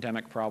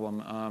endemic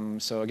problem.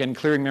 So again,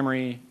 clearing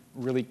memory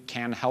really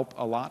can help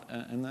a lot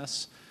in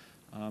this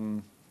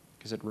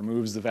because it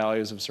removes the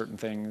values of certain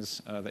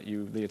things that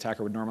the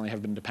attacker would normally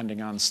have been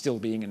depending on still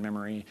being in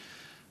memory.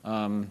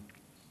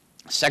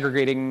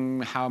 Segregating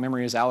how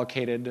memory is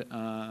allocated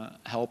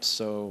helps.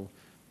 So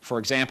for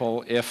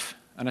example, if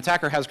an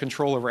attacker has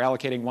control over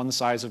allocating one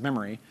size of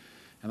memory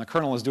and the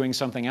kernel is doing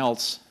something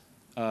else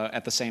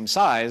at the same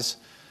size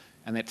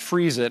and it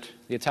frees it,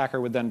 the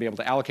attacker would then be able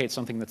to allocate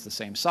something that's the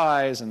same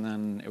size and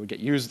then it would get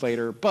used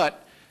later.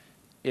 But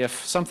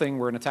if something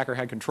where an attacker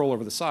had control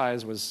over the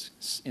size was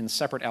in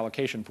separate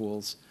allocation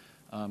pools,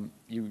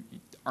 you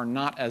are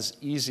not as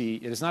easy,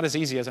 it is not as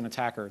easy as an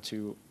attacker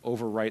to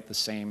overwrite the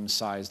same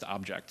sized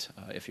object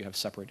if you have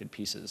separated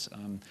pieces.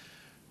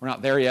 We're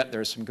not there yet.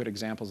 There's some good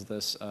examples of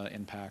this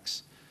in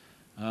PAX.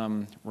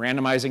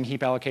 Randomizing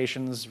heap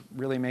allocations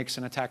really makes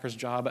an attacker's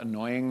job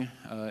annoying.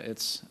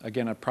 It's,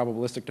 again, a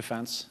probabilistic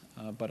defense,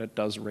 but it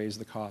does raise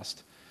the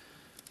cost.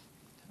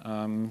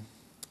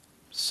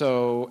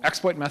 So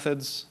exploit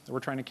methods that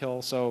we're trying to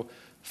kill. So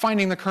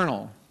finding the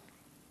kernel.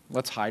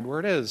 Let's hide where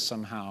it is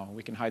somehow.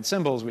 We can hide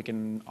symbols. We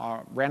can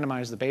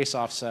randomize the base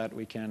offset.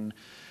 We can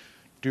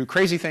do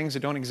crazy things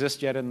that don't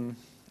exist yet in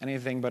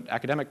anything but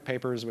academic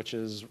papers, which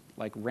is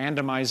like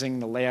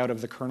randomizing the layout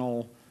of the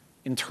kernel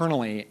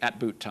internally at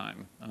boot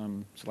time.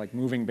 So like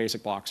moving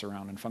basic blocks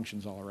around and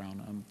functions all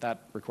around. That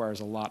requires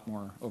a lot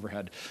more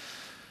overhead.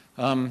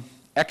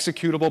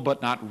 Executable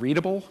but not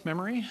readable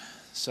memory.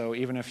 So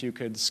even if you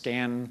could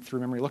scan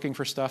through memory looking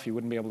for stuff, you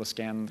wouldn't be able to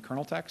scan the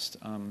kernel text.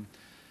 Then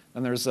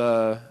there's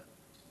a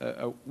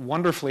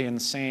wonderfully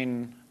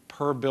insane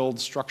per build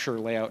structure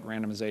layout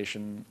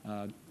randomization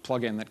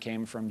plugin that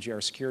came from GR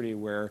Security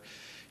where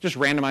you just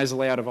randomize the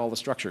layout of all the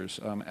structures.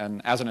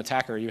 And as an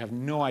attacker, you have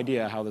no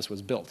idea how this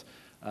was built.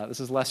 This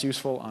is less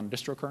useful on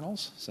distro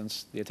kernels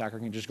since the attacker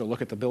can just go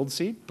look at the build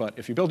seat. But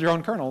if you build your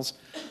own kernels,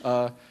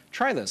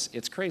 try this.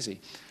 It's crazy.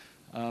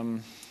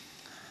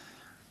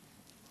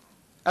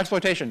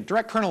 Exploitation,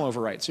 direct kernel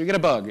overwrite. So you get a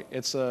bug.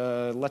 It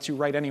lets you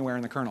write anywhere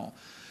in the kernel.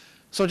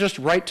 So just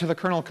write to the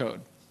kernel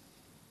code.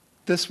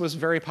 This was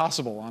very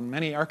possible on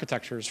many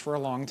architectures for a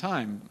long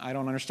time. I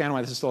don't understand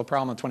why this is still a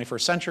problem in the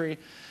 21st century,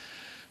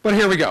 but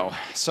here we go.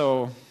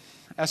 So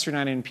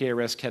S390 and PA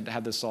RISC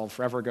had this solved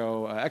forever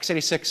ago.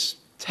 x86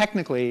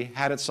 technically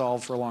had it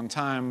solved for a long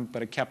time,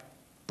 but it kept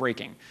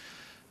breaking.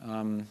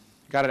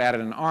 Got it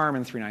added in ARM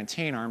in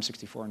 3.19, ARM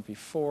 64 and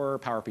P4,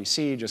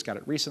 PowerPC just got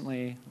it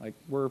recently. Like,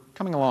 we're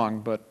coming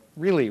along, but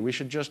really, we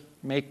should just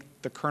make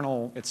the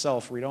kernel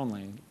itself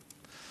read-only.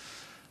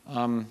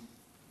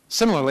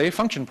 Similarly,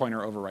 function pointer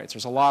overwrites.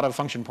 There's a lot of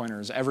function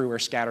pointers everywhere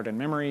scattered in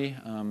memory,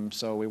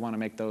 so we want to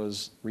make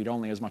those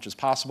read-only as much as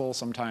possible.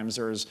 Sometimes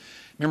there's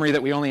memory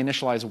that we only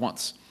initialize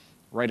once,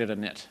 right at a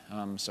nit.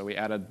 So we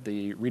added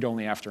the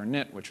read-only after a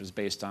nit, which was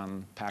based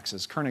on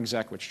Pax's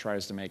kernexec, which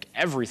tries to make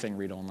everything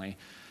read-only.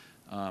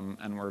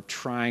 And we're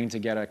trying to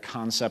get a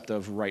concept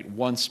of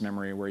write-once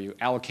memory where you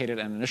allocate it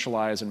and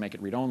initialize and make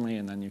it read-only,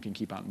 and then you can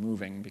keep on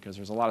moving, because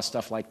there's a lot of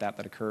stuff like that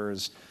that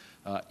occurs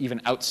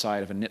even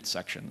outside of init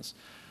sections.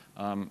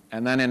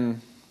 And then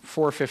in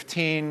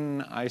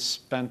 4.15, I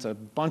spent a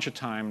bunch of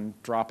time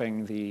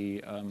dropping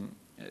the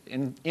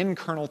in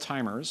kernel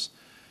timers.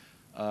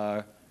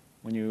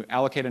 When you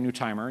allocate a new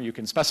timer, you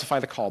can specify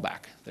the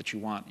callback that you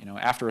want.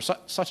 After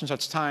such and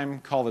such time,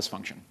 call this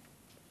function.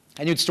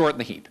 and you'd store it in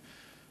the heap.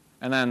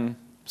 And then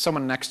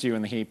someone next to you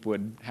in the heap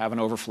would have an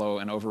overflow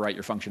and overwrite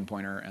your function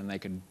pointer, and they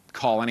could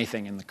call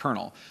anything in the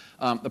kernel.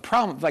 The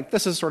problem, like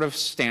this is sort of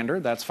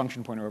standard, that's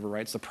function pointer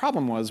overwrites. The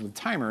problem was with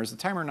timers, the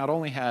timer not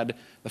only had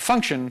the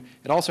function,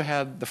 it also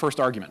had the first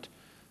argument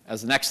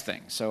as the next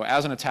thing. So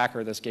as an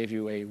attacker, this gave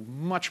you a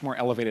much more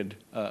elevated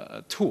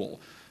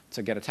tool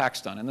to get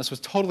attacks done. And this was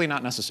totally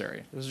not necessary.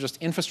 It was just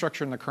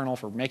infrastructure in the kernel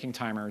for making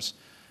timers,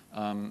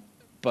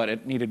 but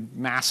it needed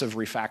massive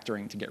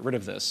refactoring to get rid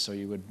of this, so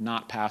you would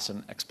not pass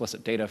an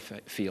explicit data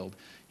field.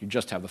 You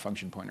just have the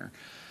function pointer.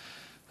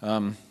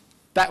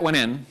 That went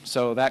in,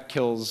 so that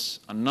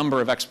kills a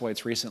number of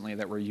exploits recently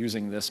that were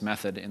using this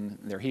method in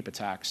their heap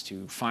attacks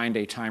to find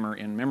a timer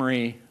in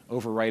memory,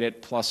 overwrite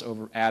it, plus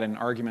add an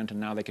argument, and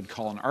now they could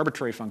call an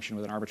arbitrary function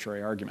with an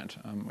arbitrary argument,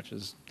 which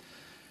is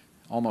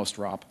almost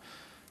ROP.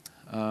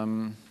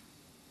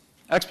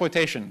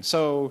 Exploitation.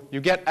 So you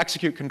get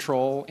execute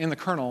control in the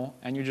kernel,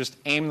 and you just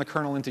aim the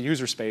kernel into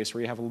user space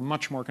where you have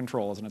much more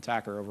control as an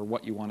attacker over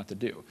what you want it to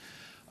do.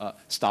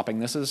 Stopping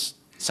this is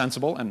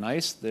sensible and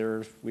nice.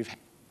 We've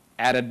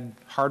added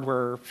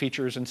hardware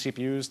features and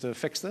CPUs to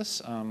fix this.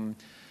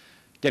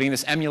 Getting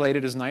this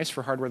emulated is nice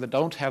for hardware that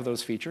don't have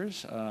those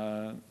features.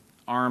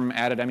 ARM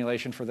added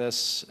emulation for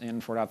this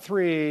in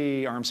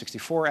 4.3.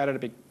 ARM64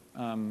 added it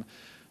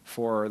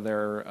for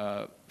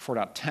their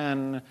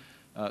 4.10.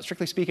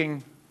 Strictly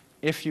speaking,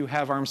 if you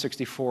have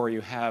ARM64,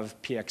 you have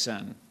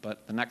PXN,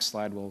 but the next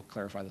slide will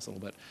clarify this a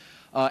little bit.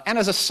 And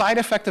as a side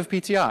effect of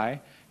PTI,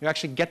 you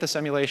actually get this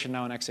emulation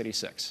now in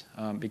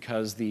x86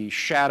 because the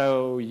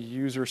shadow,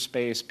 user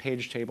space,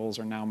 page tables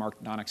are now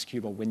marked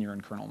non-executable when you're in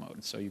kernel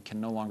mode. So you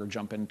can no longer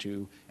jump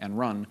into and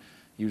run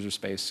user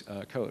space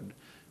code,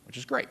 which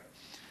is great.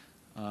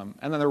 And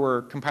then there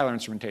were compiler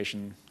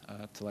instrumentation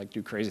to like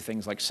do crazy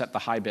things like set the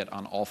high bit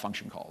on all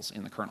function calls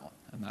in the kernel.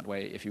 And that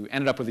way, if you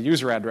ended up with a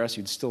user address,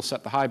 you'd still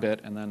set the high bit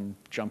and then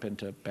jump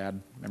into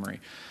bad memory.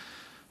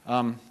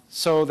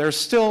 So there's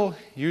still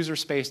user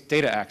space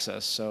data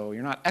access. So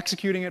you're not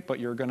executing it, but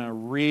you're going to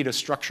read a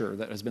structure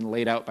that has been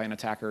laid out by an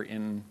attacker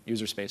in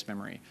user space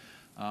memory.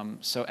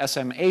 So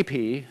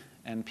SMAP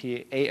and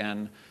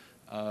PAN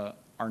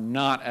are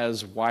not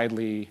as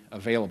widely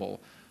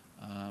available.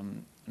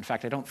 In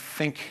fact, I don't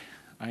think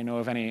I know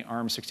of any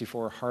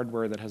ARM64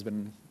 hardware that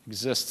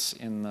exists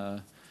in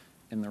the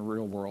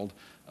real world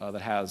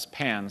that has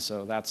PAN.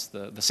 So that's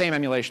the same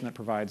emulation that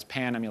provides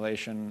PAN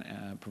emulation,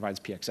 provides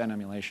PXN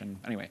emulation.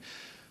 Anyway,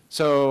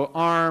 so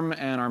ARM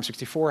and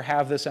ARM64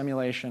 have this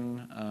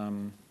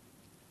emulation,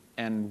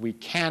 and we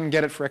can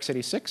get it for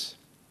x86.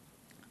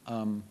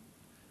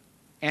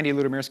 Andy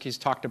Ludomirski's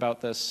talked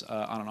about this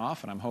on and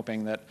off, and I'm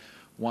hoping that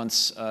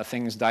once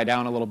things die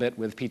down a little bit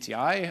with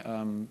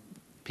PTI,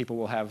 people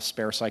will have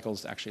spare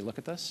cycles to actually look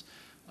at this.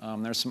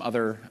 There's some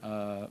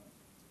other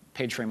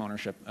page frame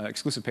ownership,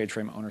 exclusive page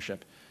frame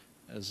ownership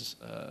is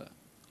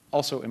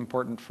also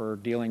important for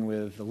dealing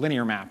with the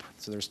linear map.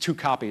 So there's 2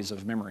 copies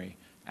of memory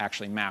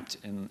actually mapped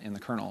in the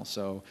kernel.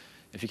 So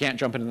if you can't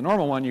jump into the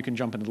normal one, you can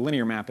jump into the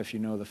linear map if you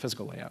know the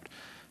physical layout.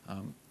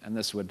 And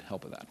this would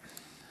help with that.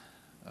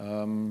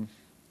 And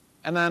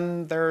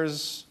then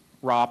there's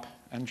ROP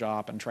and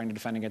JOP and trying to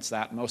defend against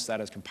that. Most of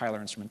that is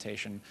compiler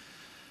instrumentation.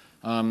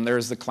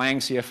 There's the Clang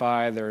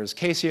CFI. There's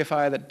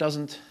KCFI that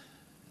doesn't,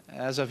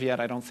 as of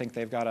yet, I don't think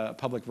they've got a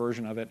public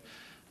version of it.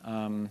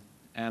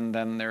 And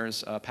then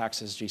there's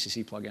Pax's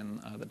GCC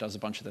plugin that does a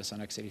bunch of this on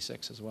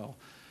x86 as well.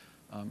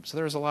 So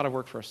there's a lot of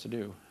work for us to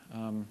do.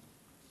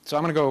 So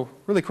I'm going to go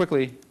really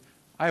quickly.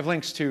 I have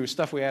links to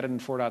stuff we added in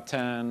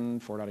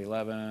 4.10,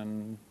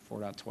 4.11,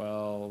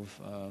 4.12,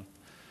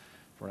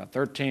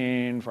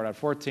 4.13,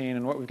 4.14,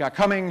 and what we've got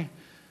coming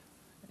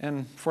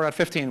in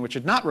 4.15, which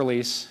did not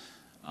release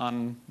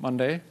on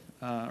Monday,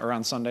 or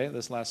on Sunday,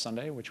 this last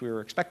Sunday, which we were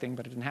expecting,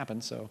 but it didn't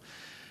happen. So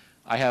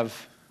I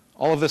have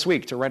all of this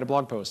week to write a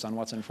blog post on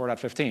what's in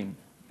 4.15,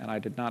 and I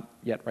did not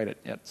yet write it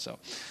yet. So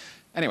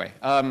anyway,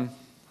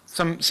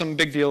 some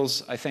big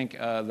deals, I think,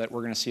 that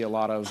we're going to see a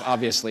lot of.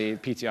 Obviously,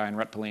 PTI and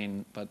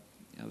retpoline, but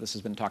this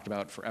has been talked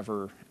about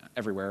forever,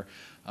 everywhere.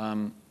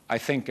 I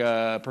think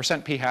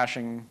 %p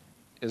hashing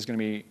is going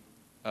to be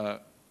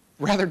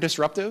rather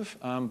disruptive,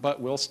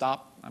 but will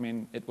stop. I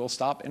mean, it will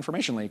stop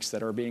information leaks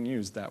that are being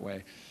used that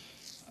way.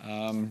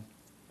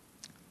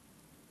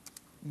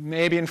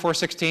 Maybe in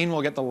 4.16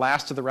 we'll get the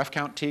last of the ref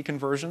count T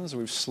conversions.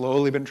 We've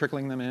slowly been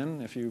trickling them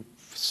in, if you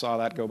saw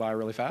that go by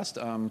really fast.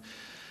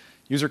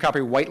 User copy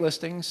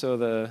whitelisting. So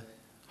the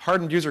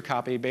hardened user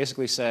copy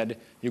basically said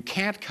you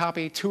can't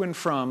copy to and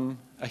from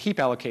a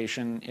heap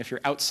allocation if you're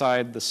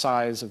outside the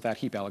size of that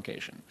heap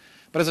allocation.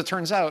 But as it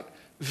turns out,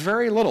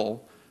 very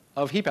little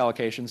of heap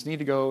allocations need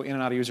to go in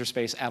and out of user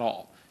space at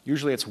all.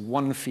 Usually it's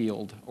one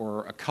field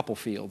or a couple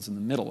fields in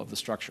the middle of the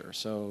structure.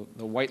 So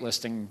the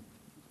whitelisting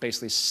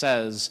basically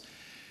says,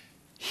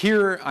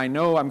 here I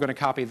know I'm going to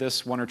copy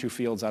this 1 or 2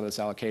 fields out of this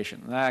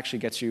allocation. And that actually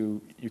gets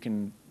you, you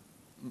can,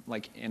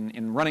 like on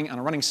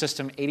a running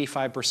system,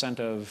 85%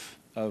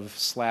 of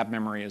slab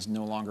memory is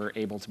no longer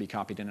able to be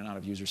copied in and out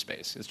of user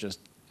space. It's just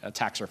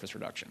attack surface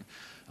reduction.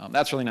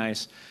 That's really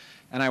nice.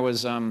 And I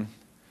was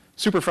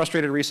super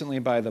frustrated recently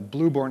by the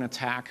Blueborn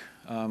attack,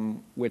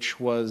 which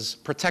was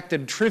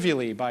protected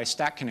trivially by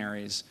stack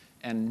canaries,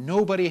 and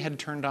nobody had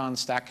turned on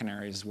stack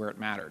canaries where it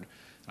mattered.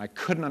 I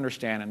couldn't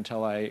understand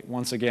until I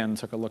once again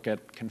took a look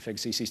at config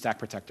cc stack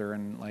protector,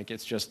 and like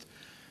it's just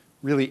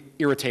really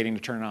irritating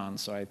to turn it on.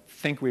 So I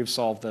think we've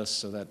solved this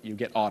so that you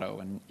get auto,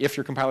 and if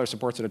your compiler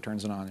supports it, it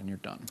turns it on, and you're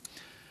done.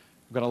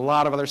 We've got a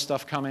lot of other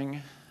stuff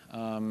coming.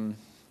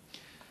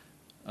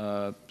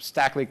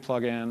 Stack leak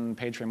plugin,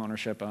 page frame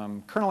ownership.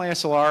 Kernel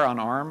ASLR on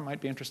ARM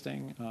might be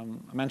interesting.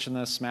 I mentioned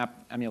this,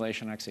 map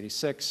emulation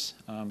x86.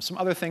 Some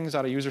other things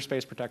out of user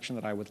space protection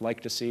that I would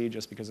like to see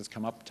just because it's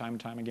come up time and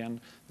time again.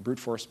 The brute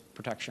force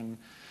protection.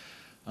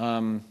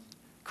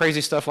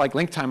 Crazy stuff like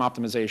link time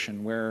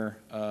optimization where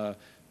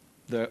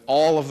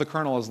all of the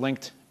kernel is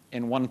linked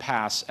in one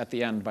pass at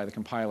the end by the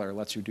compiler.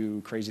 Lets you do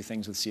crazy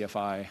things with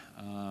CFI.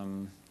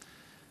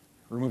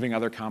 Removing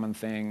other common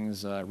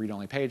things,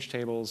 read-only page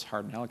tables,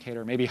 harden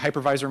allocator, maybe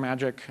hypervisor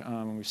magic.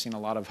 We've seen a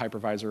lot of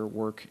hypervisor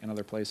work in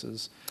other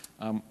places.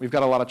 We've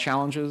got a lot of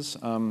challenges.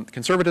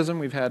 Conservatism,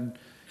 we've had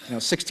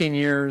 16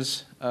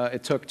 years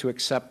it took to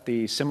accept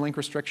the symlink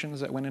restrictions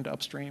that went into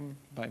upstream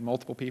by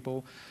multiple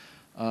people.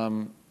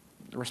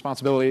 The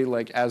responsibility,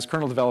 like as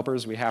kernel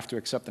developers, we have to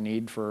accept the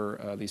need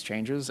for these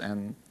changes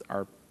and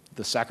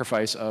the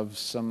sacrifice of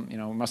some, we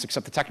must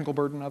accept the technical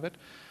burden of it.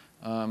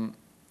 And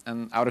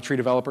out-of-tree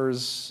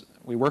developers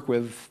we work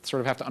with sort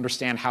of have to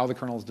understand how the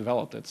kernel is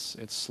developed.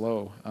 It's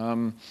slow.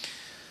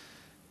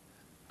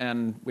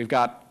 And we've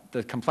got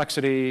the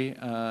complexity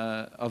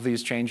of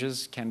these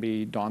changes can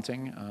be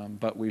daunting,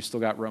 but we've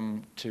still got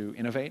room to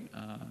innovate.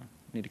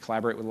 We need to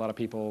collaborate with a lot of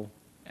people,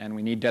 and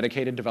we need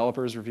dedicated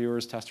developers,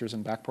 reviewers, testers,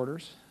 and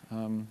backporters.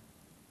 And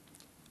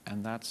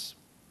that's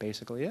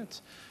basically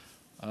it.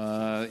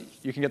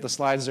 You can get the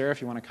slides there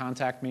if you want to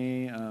contact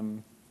me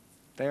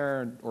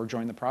there or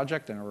join the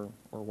project or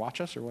watch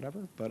us or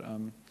whatever. But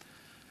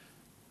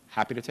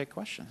happy to take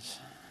questions.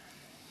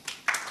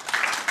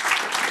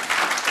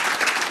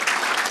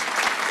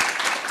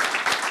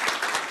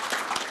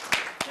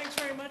 Thanks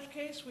very much,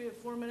 Kees. We have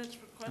 4 minutes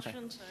for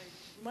questions. Okay.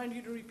 I remind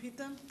you to repeat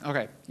them.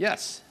 Okay.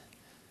 Yes.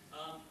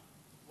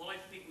 What I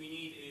think we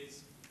need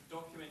is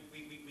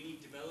we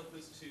need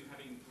developers to have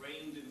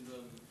ingrained in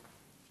them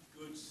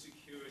good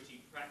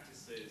security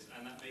practices,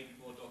 and that may be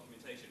more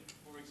documentation.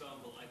 For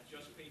example, I've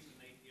just created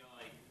an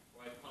API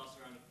where I pass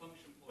around a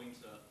function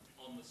pointer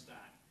on the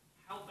stack.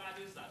 How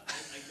bad is that?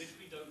 I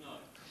literally don't know.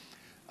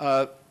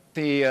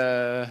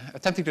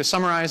 Attempting to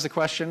summarize the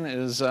question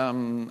is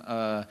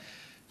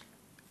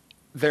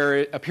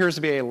there appears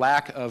to be a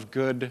lack of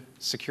good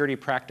security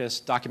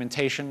practice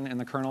documentation in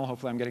the kernel.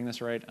 Hopefully I'm getting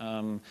this right.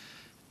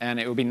 And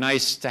it would be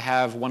nice to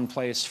have one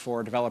place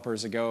for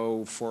developers to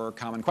go for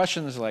common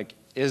questions like,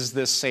 is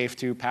this safe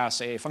to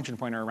pass a function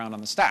pointer around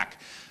on the stack?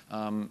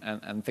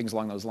 And things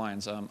along those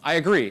lines. I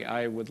agree.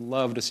 I would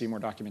love to see more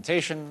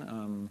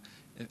documentation.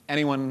 If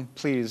anyone,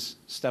 please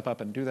step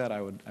up and do that.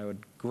 I would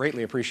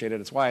greatly appreciate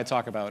it. It's why I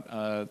talk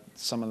about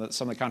some of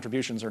the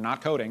contributions are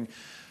not coding.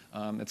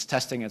 It's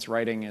testing, it's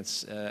writing,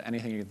 it's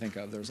anything you can think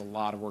of. There's a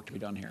lot of work to be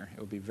done here. It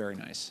would be very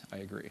nice. I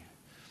agree.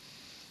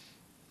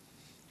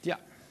 Yeah.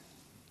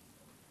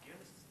 Do you have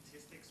the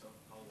statistics of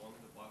how long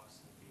the bugs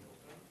will be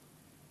open?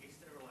 Is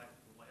there a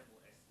reliable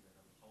estimate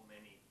of how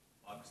many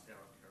bugs there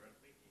are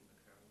currently in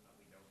the kernel that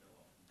we don't know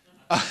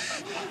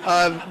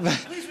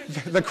of?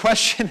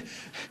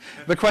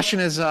 The question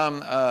is,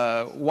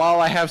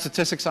 while I have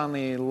statistics on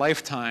the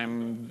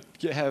lifetime,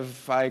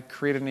 have I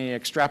created any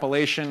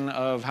extrapolation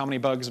of how many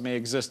bugs may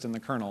exist in the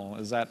kernel?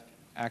 Is that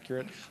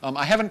accurate?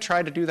 I haven't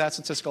tried to do that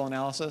statistical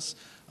analysis.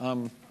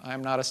 I'm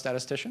not a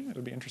statistician. It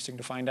would be interesting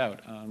to find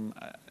out.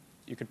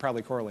 You could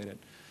probably correlate it.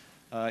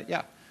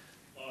 Yeah.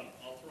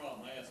 I'll throw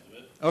out my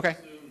estimate. Okay.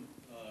 Assume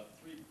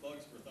 3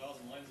 bugs per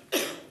 1,000 lines of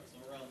code,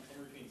 somewhere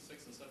between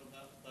 6,000 and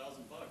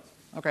 7,000 bugs.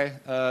 Okay.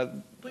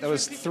 Please that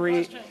was repeat the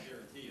 3. question.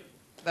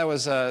 That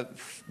was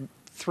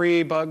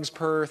 3 bugs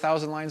per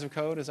 1,000 lines of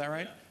code. Is that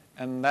right?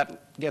 Yeah. And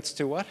that gets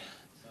to what?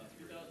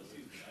 60,000,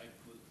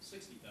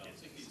 60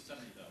 to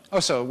 70,000. Oh,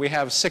 so we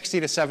have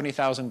 60 to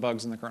 70,000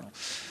 bugs in the kernel.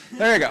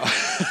 There you go.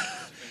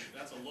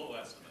 That's a low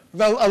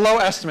estimate. A low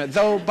estimate,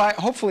 though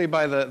hopefully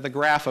by the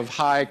graph of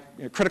high,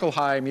 critical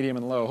high, medium,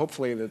 and low,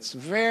 hopefully that's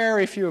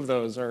very few of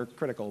those are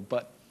critical,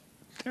 but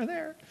they're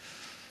there.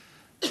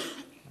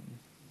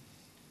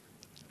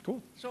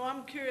 Cool. So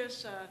I'm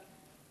curious,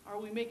 are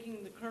we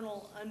making the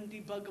kernel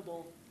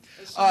undebuggable?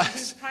 As someone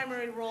whose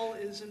primary role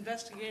is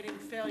investigating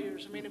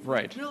failures. I mean, if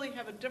Right. we really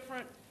have a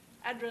different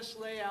address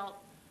layout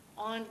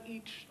on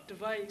each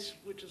device,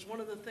 which is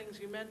one of the things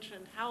you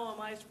mentioned, how am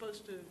I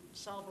supposed to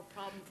solve a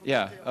problem from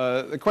Yeah, the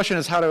failure? the question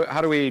is how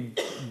do we,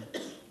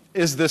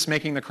 is this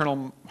making the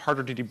kernel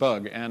harder to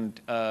debug? And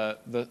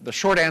the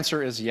short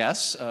answer is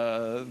yes.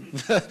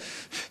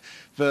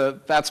 The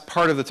that's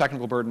part of the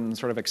technical burden,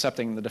 sort of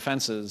accepting the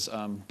defenses.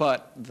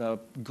 But the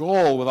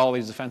goal with all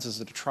these defenses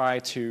is to try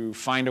to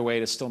find a way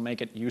to still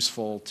make it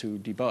useful to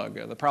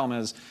debug. The problem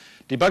is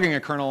debugging a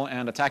kernel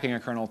and attacking a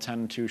kernel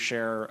tend to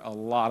share a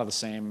lot of the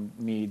same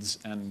needs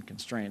and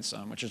constraints,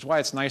 which is why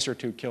it's nicer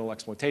to kill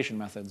exploitation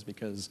methods,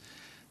 because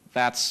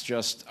that's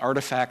just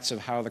artifacts of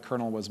how the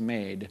kernel was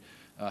made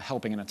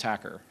helping an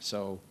attacker.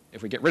 So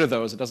if we get rid of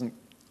those, it doesn't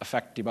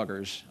affect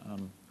debuggers,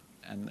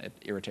 and it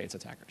irritates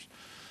attackers.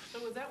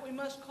 So with that, we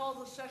must call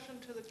the session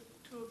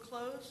to a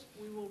close.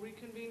 We will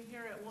reconvene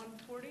here at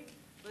 1:40.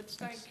 Let's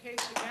thank Kees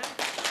again.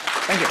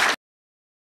 Thank you.